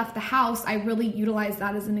I left the house, I really utilized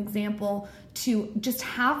that as an example to just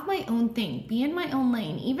have my own thing, be in my own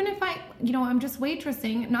lane. Even if I'm just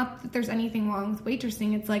waitressing, not that there's anything wrong with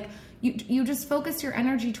waitressing. It's like you just focus your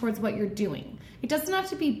energy towards what you're doing. It doesn't have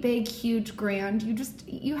to be big, huge, grand.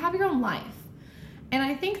 You have your own life. And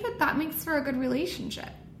I think that makes for a good relationship.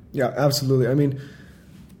 Yeah, absolutely. I mean,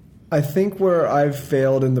 I think where I've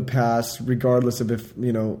failed in the past, regardless of if,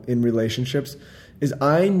 in relationships, is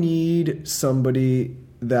I need somebody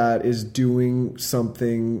that is doing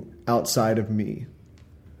something outside of me.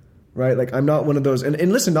 Right? Like, I'm not one of those.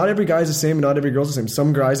 And listen, not every guy's the same and not every girl's the same.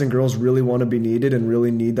 Some guys and girls really want to be needed and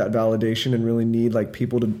really need that validation and really need, like,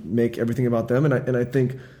 people to make everything about them. And I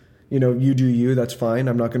think, you do you, that's fine.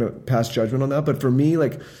 I'm not going to pass judgment on that. But for me,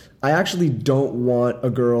 like, I actually don't want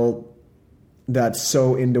a girl that's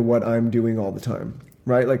so into what I'm doing all the time,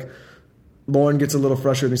 right? Like, Lauren gets a little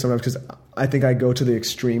frustrated with me sometimes because I think I go to the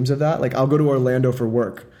extremes of that. Like, I'll go to Orlando for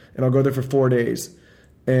work, and I'll go there for 4 days,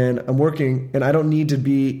 and I'm working, and I don't need to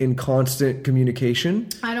be in constant communication.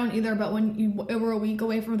 I don't either, but when we're a week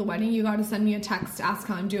away from the wedding, you got to send me a text to ask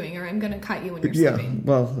how I'm doing, or I'm going to cut you when you're sleeping.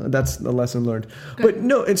 Yeah, well, that's a lesson learned. Good. But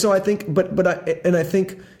no, and so I think, I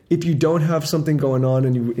think if you don't have something going on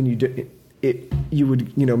and you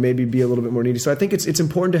would maybe be a little bit more needy. So I think it's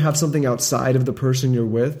important to have something outside of the person you're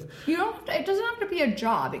with. It doesn't have to be a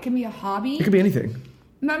job. It can be a hobby. It could be anything.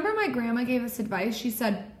 Remember my grandma gave us advice. She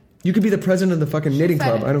said, you could be the president of the fucking knitting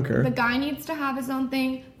club. I don't care. The guy needs to have his own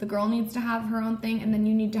thing. The girl needs to have her own thing. And then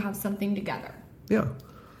you need to have something together. Yeah.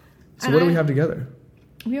 So what do we have together?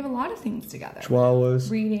 We have a lot of things together.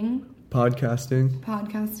 Chihuahuas. Reading. Podcasting.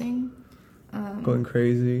 Going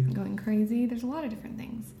crazy. There's a lot of different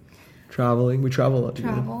things. Traveling. We travel a lot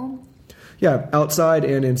together. Yeah, outside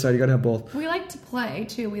and inside. You gotta have both. We like to play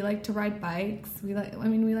too. We like to ride bikes. We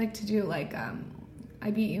like to do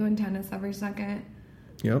I beat you in tennis every second.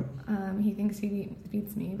 Yep. He thinks he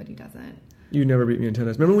beats me, but he doesn't. You never beat me in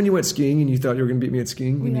tennis. Remember when you went skiing and you thought you were going to beat me at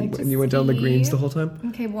skiing? And you went down the greens the whole time?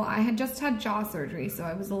 Okay, well, I had just had jaw surgery, so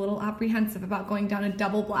I was a little apprehensive about going down a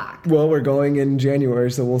double black. Well, we're going in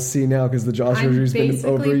January, so we'll see now because the jaw surgery's been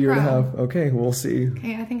over a year and a half. Okay, we'll see.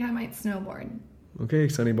 Okay, I think I might snowboard. Okay,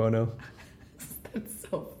 Sonny Bono. That's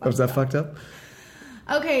so fucked up. Was that fucked up?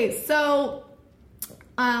 Okay, so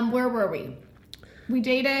where were we? We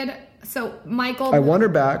dated... So Michael... I won her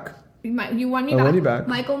back. You won me back. I won you back.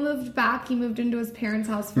 Michael moved back. He moved into his parents'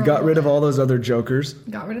 house for You got rid of all those other jokers.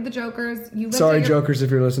 Got rid of the jokers. Sorry, jokers, if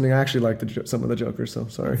you're listening. I actually like some of the jokers, so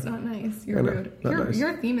sorry. It's not nice. You're rude. Nice.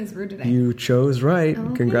 Your theme is rude today. You chose right.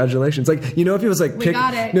 Oh, congratulations. Like, if it was like... We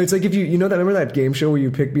got it. No, it's like if you... remember that game show where you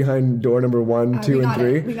pick behind door number 1, 2, and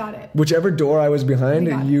 3? We got it. Whichever door I was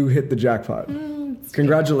behind, you hit the jackpot.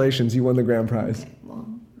 Congratulations. You won the grand prize. Okay,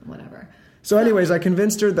 well, whatever. So anyways, I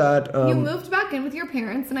convinced her that... you moved back in with your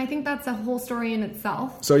parents, and I think that's a whole story in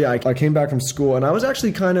itself. So yeah, I came back from school, and I was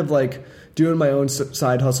actually kind of like doing my own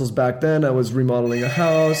side hustles back then. I was remodeling a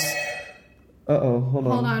house. Uh-oh, hold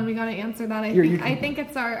on. Hold on, we got to answer that. I think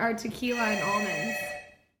it's our tequila and almonds.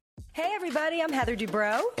 Hey everybody, I'm Heather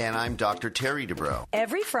Dubrow. And I'm Dr. Terry Dubrow.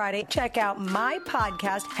 Every Friday, check out my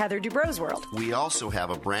podcast, Heather Dubrow's World. We also have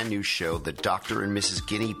a brand new show, The Dr. and Mrs.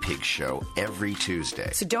 Guinea Pig Show, every Tuesday.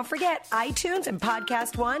 So don't forget, iTunes and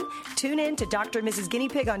Podcast One. Tune in to Dr. and Mrs. Guinea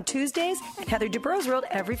Pig on Tuesdays and Heather Dubrow's World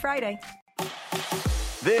every Friday.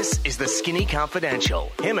 This is the Skinny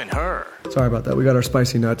Confidential, him and her. Sorry about that. We got our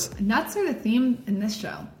spicy nuts. Nuts are the theme in this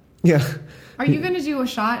show. Yeah. Are you going to do a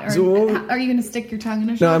shot, or are you going to stick your tongue in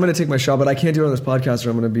a shot? No, I'm going to take my shot, but I can't do it on this podcast,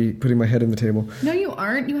 or I'm going to be putting my head in the table. No, you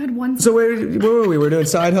aren't. You had one. So where were we? We were doing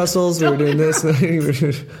side hustles. We were doing this. What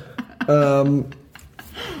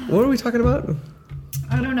were we talking about?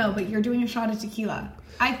 I don't know, but you're doing a shot of tequila.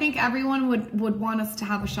 I think everyone would want us to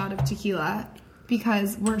have a shot of tequila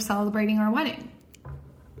because we're celebrating our wedding.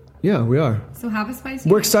 Yeah, we are. So have a spicy.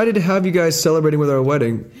 We're excited to have you guys celebrating with our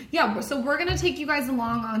wedding. Yeah, so we're going to take you guys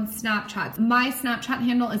along on Snapchat. My Snapchat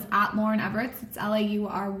handle is @LaurenEvarts. It's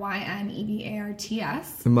LaurynEvarts.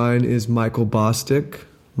 And mine is Michael Bostic.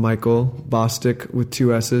 Michael Bostic with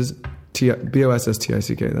 2 S's.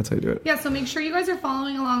 Bosstick. That's how you do it. Yeah, so make sure you guys are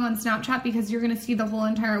following along on Snapchat because you're going to see the whole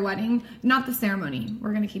entire wedding, not the ceremony.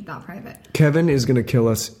 We're going to keep that private. Kevin is going to kill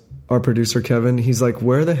us. Our producer, Kevin, he's like,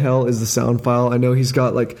 where the hell is the sound file? I know he's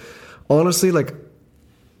got, like, honestly, like,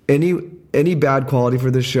 any bad quality for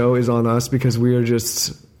this show is on us because we are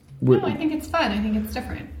just... No, I think it's fun. I think it's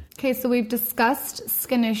different. Okay, so we've discussed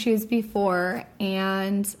skin issues before,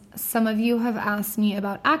 and some of you have asked me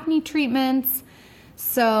about acne treatments.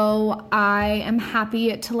 So I am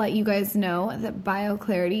happy to let you guys know that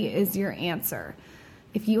BioClarity is your answer.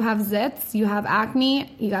 If you have zits, you have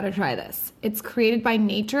acne, you got to try this. It's created by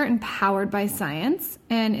nature and powered by science,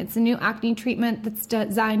 and it's a new acne treatment that's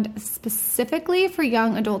designed specifically for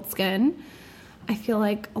young adult skin. I feel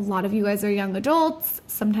like a lot of you guys are young adults.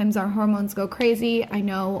 Sometimes our hormones go crazy. I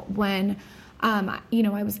know when, I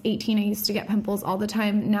was 18, I used to get pimples all the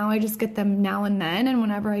time. Now I just get them now and then, and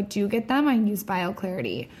whenever I do get them, I use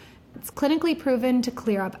BioClarity. It's clinically proven to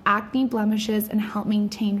clear up acne, blemishes, and help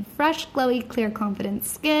maintain fresh, glowy, clear, confident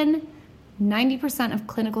skin. 90% of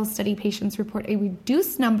clinical study patients report a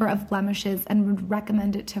reduced number of blemishes and would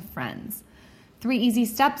recommend it to friends. 3 easy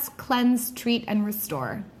steps: cleanse, treat, and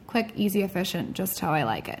restore. Quick, easy, efficient, just how I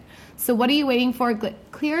like it. So what are you waiting for?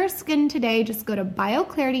 Clear skin today. Just go to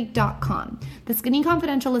bioclarity.com. The Skinny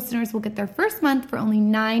Confidential listeners will get their first month for only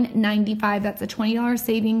 $9.95. That's a $20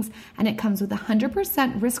 savings, and it comes with a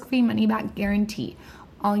 100% risk-free money-back guarantee.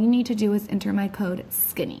 All you need to do is enter my code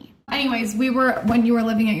SKINNY. Anyways, when you were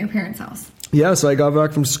living at your parents' house. Yeah, so I got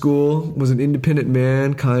back from school, was an independent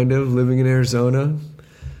man, kind of, living in Arizona,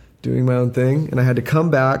 doing my own thing, and I had to come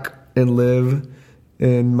back and live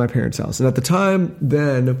in my parents' house. And at the time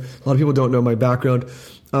then, a lot of people don't know my background.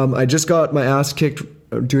 I just got my ass kicked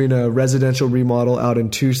doing a residential remodel out in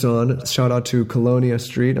Tucson. Shout out to Colonia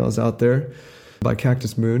Street. I was out there by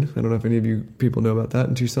Cactus Moon. I don't know if any of you people know about that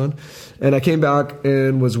in Tucson. And I came back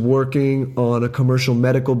and was working on a commercial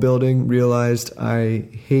medical building, realized I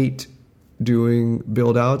hate doing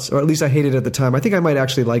build outs, or at least I hated it at the time. I think I might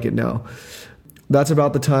actually like it now. That's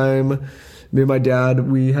about the time me and my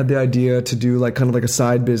dad, we had the idea to do kind of a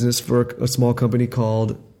side business for a small company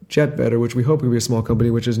called JetBetter, which we hope will be a small company,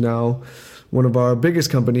 which is now one of our biggest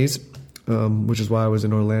companies, which is why I was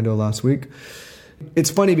in Orlando last week. It's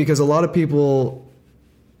funny because a lot of people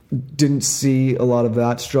didn't see a lot of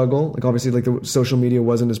that struggle. Obviously, the social media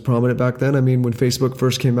wasn't as prominent back then. I mean, when Facebook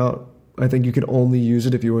first came out, I think you could only use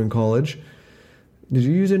it if you were in college. Did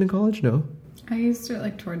you use it in college? No. I used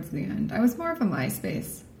it towards the end. I was more of a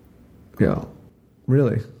MySpace. Yeah.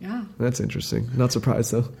 Really? Yeah. That's interesting. Not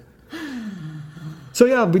surprised though. So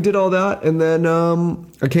yeah, we did all that, and then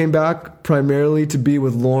I came back primarily to be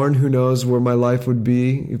with Lauren. Who knows where my life would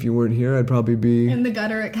be if you weren't here? I'd probably be in the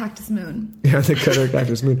gutter at Cactus Moon. Yeah, the gutter at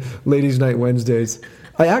Cactus Moon. Ladies' Night Wednesdays.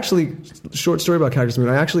 Short story about Cactus Moon.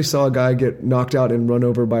 I actually saw a guy get knocked out and run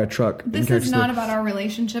over by a truck. This is not about our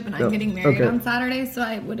relationship, and I'm getting married on Saturday, so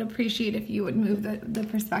I would appreciate if you would move the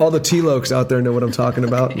perspective. All the T-Lokes out there know what I'm talking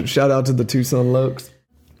about. Shout out to the Tucson Lokes.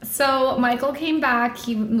 So Michael came back.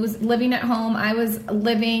 He was living at home. I was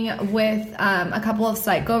living with a couple of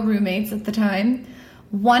psycho roommates at the time.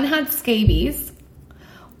 One had scabies.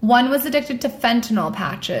 One was addicted to fentanyl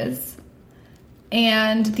patches.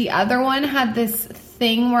 And the other one had this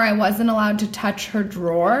thing where I wasn't allowed to touch her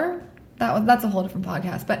drawer. That's a whole different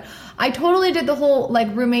podcast. But I totally did the whole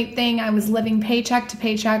roommate thing. I was living paycheck to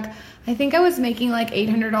paycheck. I think I was making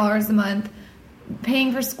 $800 a month.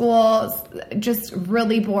 Paying for school, just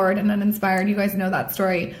really bored and uninspired. You guys know that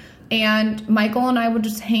story. And Michael and I would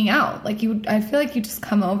just hang out. I feel like you just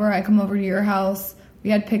come over. I come over to your house. We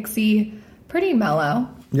had Pixie. Pretty mellow.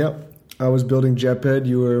 Yep. I was building Jetbed.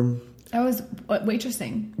 You were I was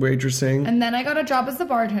waitressing. waitressing. And then I got a job as a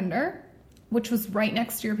bartender, which was right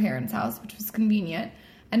next to your parents' house, which was convenient.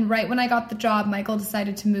 And right when I got the job, Michael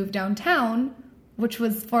decided to move downtown, which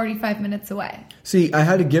was 45 minutes away. See, I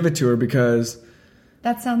had to give it to her because...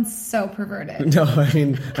 That sounds so perverted. No, I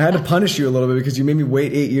mean, I had to punish you a little bit because you made me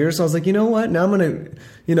wait 8 years. So I was like, you know what? Now I'm going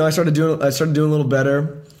to, I started doing a little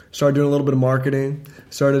better. Started doing a little bit of marketing.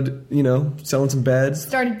 Started, selling some beds.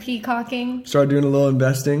 Started peacocking. Started doing a little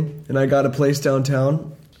investing. And I got a place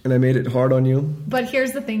downtown. And I made it hard on you. But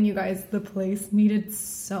here's the thing, you guys. The place needed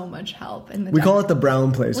so much help. We call it the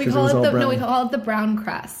brown place because it was all brown. No, we call it the Brown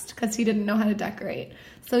Crest because he didn't know how to decorate.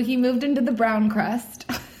 So he moved into the Brown Crest.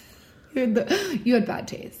 You had bad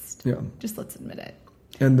taste. Yeah. Just let's admit it.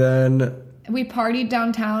 And then... We partied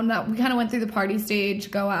downtown. We kind of went through the party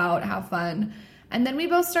stage, go out, have fun. And then we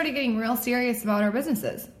both started getting real serious about our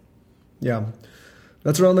businesses. Yeah.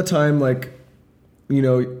 That's around the time,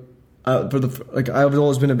 I've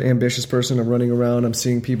always been an ambitious person. I'm running around. I'm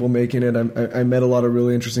seeing people making it. I met a lot of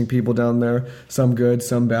really interesting people down there. Some good,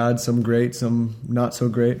 some bad, some great, some not so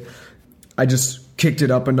great. I just kicked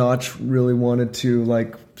it up a notch. Really wanted to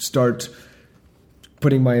start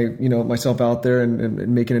putting myself out there and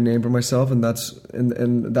making a name for myself. And that's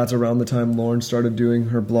around the time Lauren started doing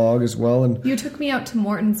her blog as well. And you took me out to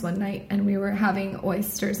Morton's one night and we were having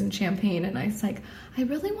oysters and champagne. And I was like, I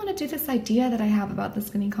really want to do this idea that I have about the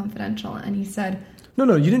Skinny Confidential. And he said,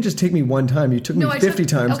 No, you didn't just take me one time. You took me 50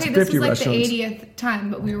 times to 50 restaurants. Okay, this was the 80th time,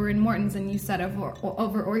 but we were in Morton's and you said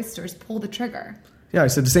over oysters, pull the trigger. Yeah, I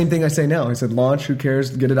said the same thing I say now. I said launch, who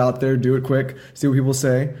cares, get it out there, do it quick, see what people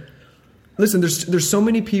say. Listen, there's so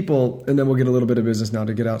many people, and then we'll get a little bit of business now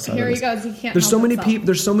to get outside Here of this. he goes, he can't There's so help many himself. people.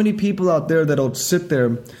 There's so many people out there that'll sit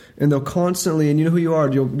there and they'll constantly, and you know who you are.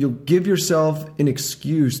 You'll give yourself an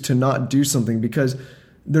excuse to not do something because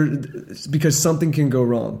something can go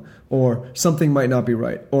wrong, or something might not be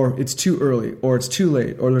right, or it's too early, or it's too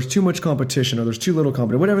late, or there's too much competition, or there's too little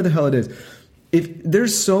competition, whatever the hell it is.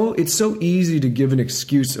 It's so easy to give an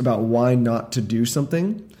excuse about why not to do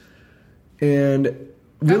something, and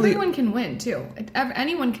really, everyone can win too.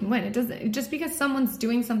 Anyone can win. It doesn't just because someone's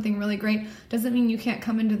doing something really great doesn't mean you can't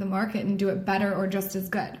come into the market and do it better or just as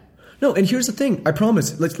good. No, and here's the thing. I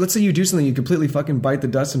promise. Let's say you do something, you completely fucking bite the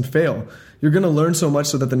dust and fail. You're going to learn so much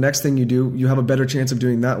so that the next thing you do, you have a better chance of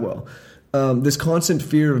doing that well. This constant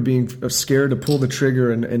fear of being scared to pull the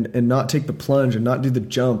trigger and not take the plunge and not do the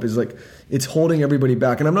jump is it's holding everybody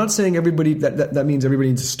back. And I'm not saying everybody that means everybody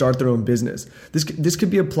needs to start their own business. This could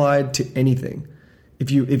be applied to anything. If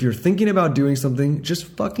you're thinking about doing something, just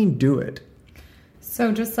fucking do it.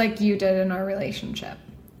 So just like you did in our relationship,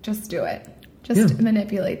 just do it. Just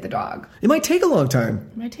manipulate the dog. It might take a long time.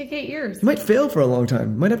 It might take 8 years. You might fail for a long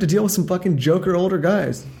time. You might have to deal with some fucking joker older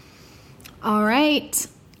guys. All right.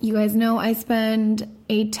 You guys know I spend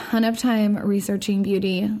a ton of time researching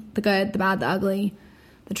beauty, the good, the bad, the ugly,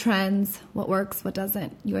 the trends, what works, what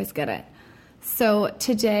doesn't. You guys get it. So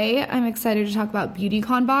today I'm excited to talk about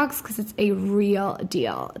BeautyCon Box because it's a real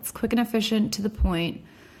deal. It's quick and efficient, to the point.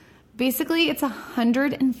 Basically, it's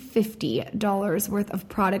 $150 worth of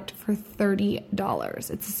product for $30.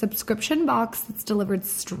 It's a subscription box that's delivered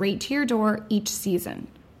straight to your door each season.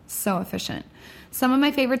 So efficient. Some of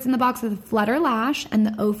my favorites in the box are the Flutter Lash and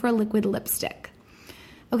the Ofra Liquid Lipstick.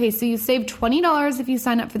 Okay, so you save $20 if you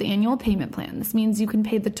sign up for the annual payment plan. This means you can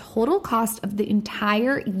pay the total cost of the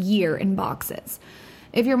entire year in boxes.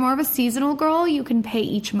 If you're more of a seasonal girl, you can pay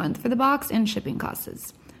each month for the box and shipping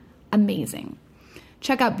costs. Amazing.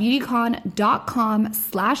 Check out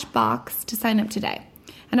beautycon.com/box to sign up today.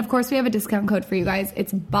 And of course, we have a discount code for you guys.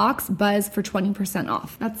 It's BoxBuzz for 20%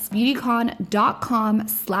 off. That's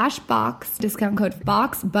beautycon.com/box, discount code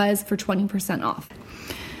BoxBuzz for 20% off.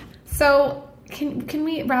 So can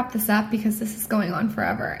we wrap this up because this is going on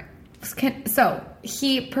forever? So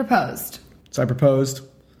he proposed. So I proposed.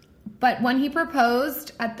 But when he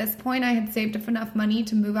proposed, at this point, I had saved up enough money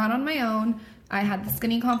to move out on my own. I had the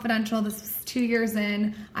Skinny Confidential. This was 2 years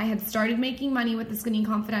in. I had started making money with the Skinny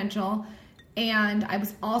Confidential. And I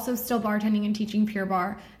was also still bartending and teaching Pure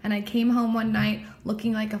Barre. And I came home one night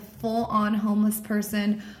looking like a full-on homeless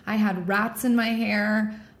person. I had rats in my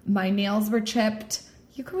hair. My nails were chipped.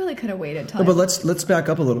 You really could have waited till but let's back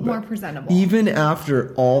up a little bit. More presentable. Even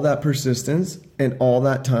after all that persistence and all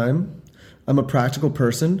that time, I'm a practical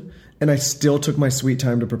person, and I still took my sweet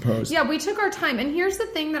time to propose. Yeah, we took our time. And here's the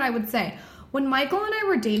thing that I would say. When Michael and I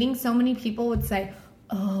were dating, so many people would say,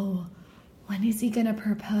 oh, when is he going to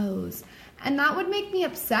propose? And that would make me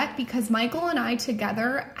upset because Michael and I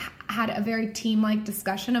together had a very team-like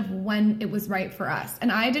discussion of when it was right for us.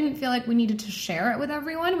 And I didn't feel like we needed to share it with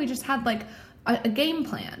everyone. We just had like a game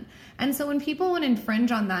plan. And so when people would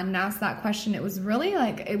infringe on that and ask that question, it was really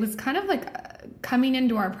like, it was kind of like coming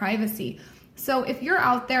into our privacy. So if you're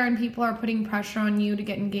out there and people are putting pressure on you to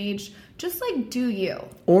get engaged, just like do you.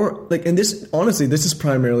 Or like, and this, honestly, this is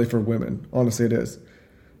primarily for women. Honestly, it is.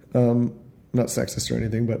 Not sexist or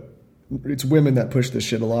anything, but it's women that push this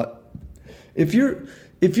shit a lot. If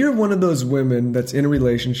you're one of those women that's in a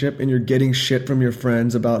relationship and you're getting shit from your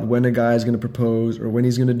friends about when a guy is going to propose or when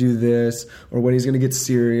he's going to do this or when he's going to get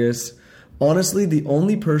serious, honestly, the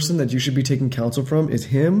only person that you should be taking counsel from is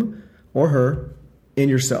him or her and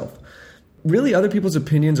yourself. Really, other people's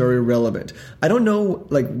opinions are irrelevant. I don't know,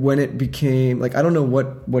 like, when it became, like, I don't know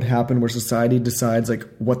what happened where society decides, like,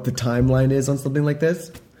 what the timeline is on something like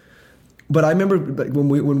this. But I remember like,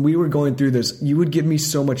 when we were going through this, you would give me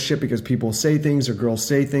so much shit because people say things or girls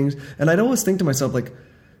say things. And I'd always think to myself, like,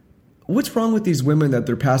 what's wrong with these women that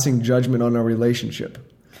they're passing judgment on our relationship?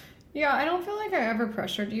 Yeah, I don't feel like I ever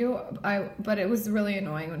pressured you, but it was really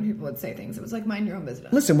annoying when people would say things. It was like, mind your own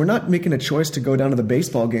business. Listen, we're not making a choice to go down to the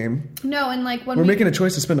baseball game. No, and like when we're making a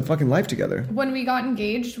choice to spend a fucking life together. When we got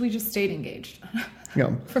engaged, we just stayed engaged.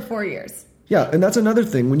 Yeah. For 4 years. Yeah, and that's another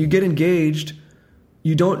thing. When you get engaged,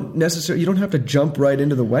 you don't have to jump right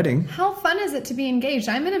into the wedding. How fun is it to be engaged?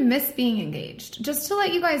 I'm going to miss being engaged. Just to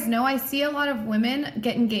let you guys know, I see a lot of women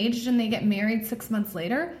get engaged and they get married 6 months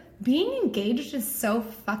later. Being engaged is so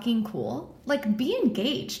fucking cool. Like, be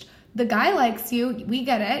engaged. The guy likes you. We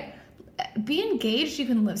get it. Be engaged. You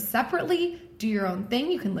can live separately, do your own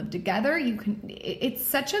thing. You can live together. It's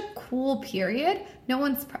such a cool period. No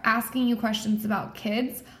one's asking you questions about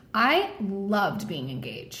kids. I loved being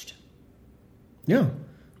engaged. Yeah.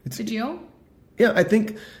 Did you? Yeah, I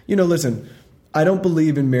think, listen, I don't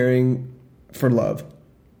believe in marrying for love.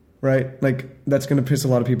 Right? Like, that's going to piss a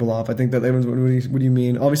lot of people off. I think that everyone's, what do you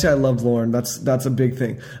mean? Obviously, I love Lauren. That's a big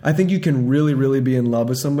thing. I think you can really, really be in love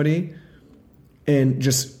with somebody and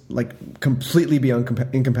just, like, completely be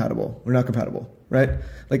incompatible or not compatible, right?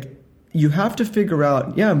 Like, you have to figure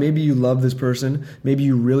out, yeah, maybe you love this person. Maybe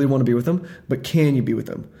you really want to be with them. But can you be with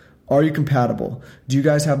them? Are you compatible? Do you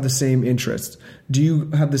guys have the same interests? Do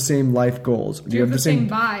you have the same life goals? Do you have the same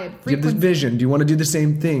vibe? Do you have this vision? Do you want to do the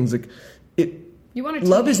same things? Like, you want to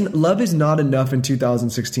love is not enough in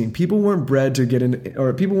 2016. People weren't bred to get in,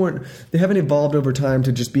 or they haven't evolved over time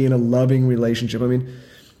to just be in a loving relationship. I mean,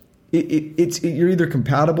 you're either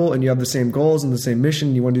compatible and you have the same goals and the same mission,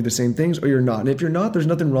 and you want to do the same things, or you're not. And if you're not, there's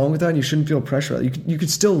nothing wrong with that, and you shouldn't feel pressure. You could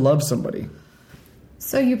still love somebody.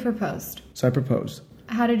 So you proposed. So I proposed.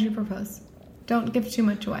 How did you propose? Don't give too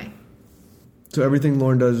much away. So everything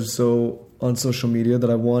Lauren does is so on social media that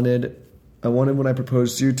I wanted when I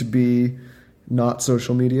proposed to you to be not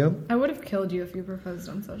social media. I would have killed you if you proposed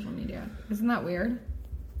on social media. Isn't that weird?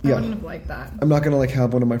 Yeah. I wouldn't have liked that. I'm not gonna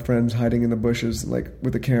have one of my friends hiding in the bushes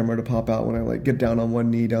with a camera to pop out when I get down on one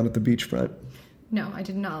knee down at the beachfront. No, I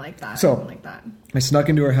did not like that. So, I didn't like that. I snuck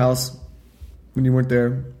into her house when you weren't there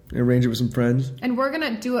and arranged it with some friends. And we're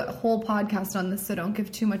gonna do a whole podcast on this, so don't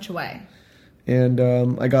give too much away. And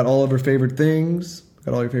I got all of her favorite things.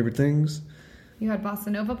 Got all your favorite things. You had Bossa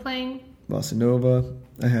Nova playing. Bossa Nova.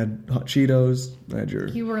 I had hot Cheetos. I had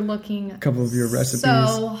You were looking. A couple of your recipes.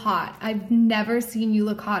 So hot. I've never seen you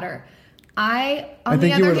look hotter. I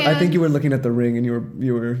think you were looking at the ring, and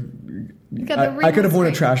you were. I could have worn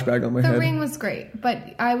a trash bag on my head. The ring was great,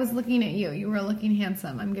 but I was looking at you. You were looking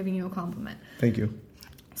handsome. I'm giving you a compliment. Thank you.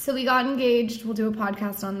 So we got engaged. We'll do a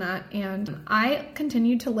podcast on that, and I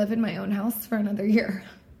continued to live in my own house for another year,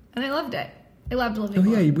 and I loved it. I loved living.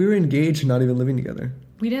 Oh yeah, we were engaged, and not even living together.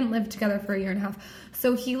 We didn't live together for a year and a half.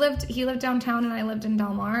 So he lived downtown and I lived in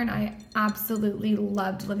Del Mar, and I absolutely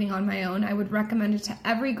loved living on my own. I would recommend it to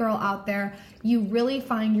every girl out there. You really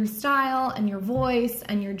find your style and your voice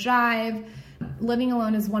and your jive. Living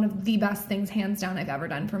alone is one of the best things, hands down, I've ever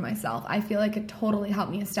done for myself. I feel like it totally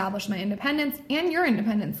helped me establish my independence and your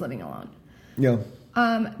independence living alone. Yeah.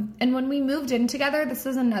 And when we moved in together, this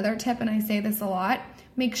is another tip, and I say this a lot.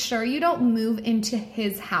 Make sure you don't move into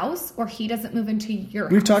his house or he doesn't move into your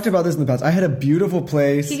house. We've talked about this in the past. I had a beautiful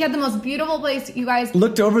place. He had the most beautiful place. You guys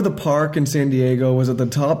looked over the park in San Diego, was at the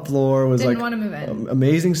top floor, was didn't want to move in.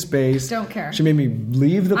 Amazing space. Don't care. She made me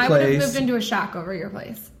leave the place. I would have moved into a shack over your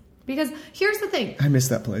place. Because here's the thing. I miss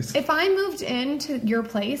that place. If I moved into your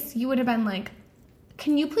place, you would have been like,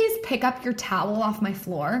 can you please pick up your towel off my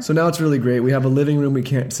floor? So now it's really great. We have a living room we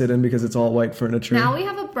can't sit in because it's all white furniture. Now we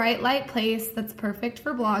have a bright light place that's perfect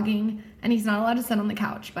for blogging, and he's not allowed to sit on the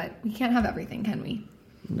couch, but we can't have everything, can we?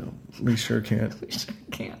 No, we sure can't. We sure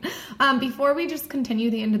can't. Before we just continue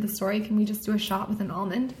the end of the story, can we just do a shot with an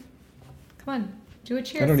almond? Come on, do a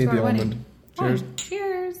cheers. I don't need to our the wedding. almond. Come Cheers. on,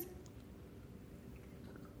 cheers.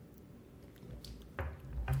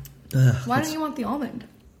 Why don't you want the almond?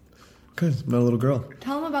 Because I'm not a little girl.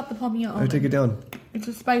 Tell them about the palmilla almond. I take it down. It's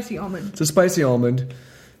a spicy almond. It's a spicy almond.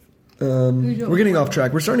 We're getting off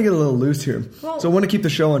track. We're starting to get a little loose here. Well, so I want to keep the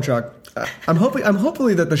show on track. I'm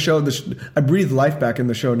hopefully that the show, I breathe life back in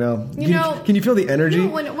the show now. Can you feel the energy? You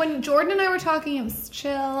know, when Jordan and I were talking, it was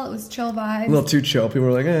chill. It was chill vibes. A little too chill. People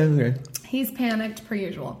were like, okay. He's panicked per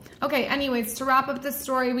usual. Okay, anyways, to wrap up this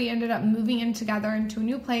story, we ended up moving in together into a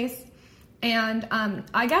new place. And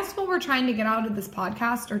I guess what we're trying to get out of this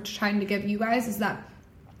podcast, or trying to give you guys, is that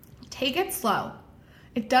take it slow.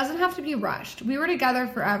 It doesn't have to be rushed. We were together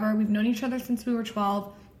forever. We've known each other since we were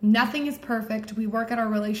 12. Nothing is perfect. We work at our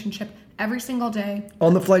relationship every single day.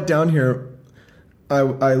 On the flight down here, I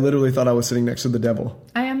literally thought I was sitting next to the devil.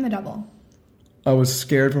 I am the devil. I was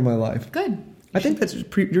scared for my life. Good. I think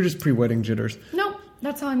you're just pre-wedding jitters. No,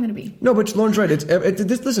 that's how I'm going to be. No, but Lauren's right.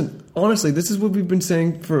 Listen, honestly, this is what we've been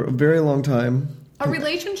saying for a very long time. A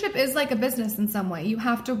relationship is like a business in some way. You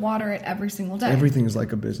have to water it every single day. Everything is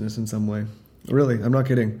like a business in some way. Really, I'm not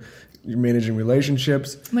kidding. You're managing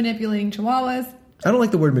relationships. Manipulating chihuahuas. I don't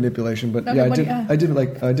like the word manipulation, but I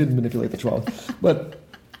did manipulate the chihuahua. But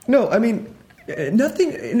no, I mean,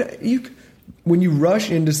 nothing. When you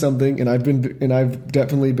rush into something, and I've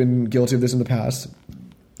definitely been guilty of this in the past.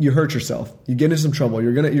 You hurt yourself. You get into some trouble.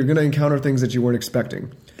 You're gonna encounter things that you weren't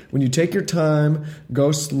expecting. When you take your time,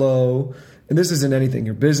 go slow, and this isn't anything.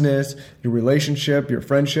 Your business, your relationship, your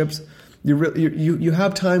friendships. You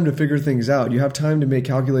have time to figure things out. You have time to make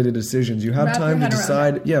calculated decisions. You have time to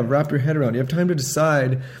decide. Yeah, wrap your head around. You have time to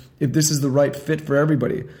decide if this is the right fit for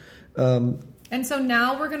everybody. And so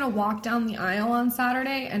now we're going to walk down the aisle on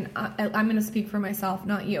Saturday, and I'm going to speak for myself,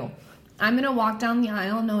 not you. I'm going to walk down the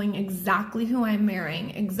aisle knowing exactly who I'm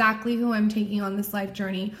marrying, exactly who I'm taking on this life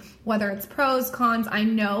journey, whether it's pros, cons. I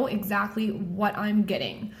know exactly what I'm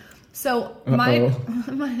getting. So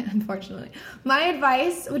unfortunately, my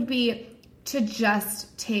advice would be to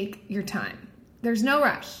just take your time. There's no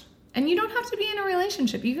rush. And you don't have to be in a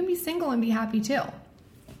relationship. You can be single and be happy too.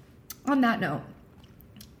 On that note.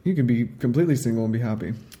 You can be completely single and be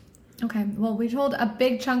happy. Okay, well, we told a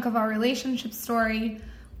big chunk of our relationship story.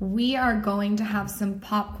 We are going to have some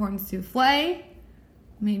popcorn souffle,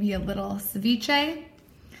 maybe a little ceviche,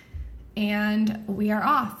 and we are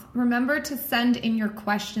off. Remember to send in your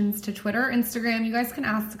questions to Twitter, Instagram. You guys can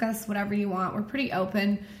ask us whatever you want. We're pretty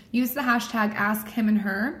open. Use the hashtag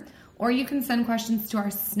 #AskHimAndHer, or you can send questions to our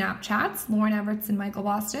Snapchats, Lauren Everts and Michael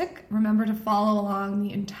Bostic. Remember to follow along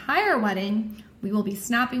the entire wedding. We will be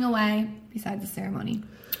snapping away besides the ceremony.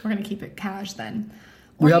 We're going to keep it cash then.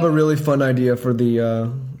 We have a really fun idea for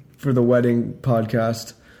the wedding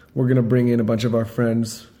podcast. We're going to bring in a bunch of our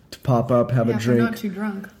friends to pop up, have a drink. If they're not too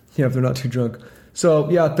drunk. Yeah, if they're not too drunk.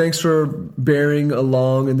 So, yeah, thanks for bearing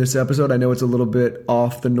along in this episode. I know it's a little bit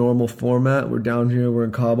off the normal format. We're down here, we're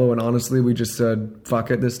in Cabo, and honestly, we just said,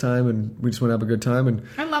 fuck it this time, and we just want to have a good time. And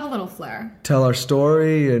I love a little flair. Tell our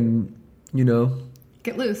story and,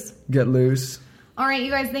 get loose. Get loose. All right,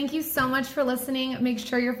 you guys, thank you so much for listening. Make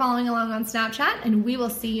sure you're following along on Snapchat, and we will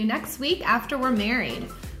see you next week after we're married.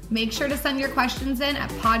 Make sure to send your questions in at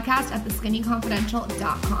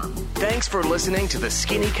podcast@theskinnyconfidential.com. Thanks for listening to The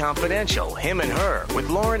Skinny Confidential, Him and Her, with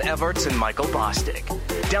Lauren Everts and Michael Bostic.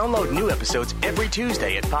 Download new episodes every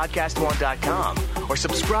Tuesday at podcastone.com or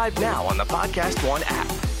subscribe now on the Podcast One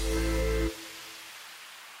app.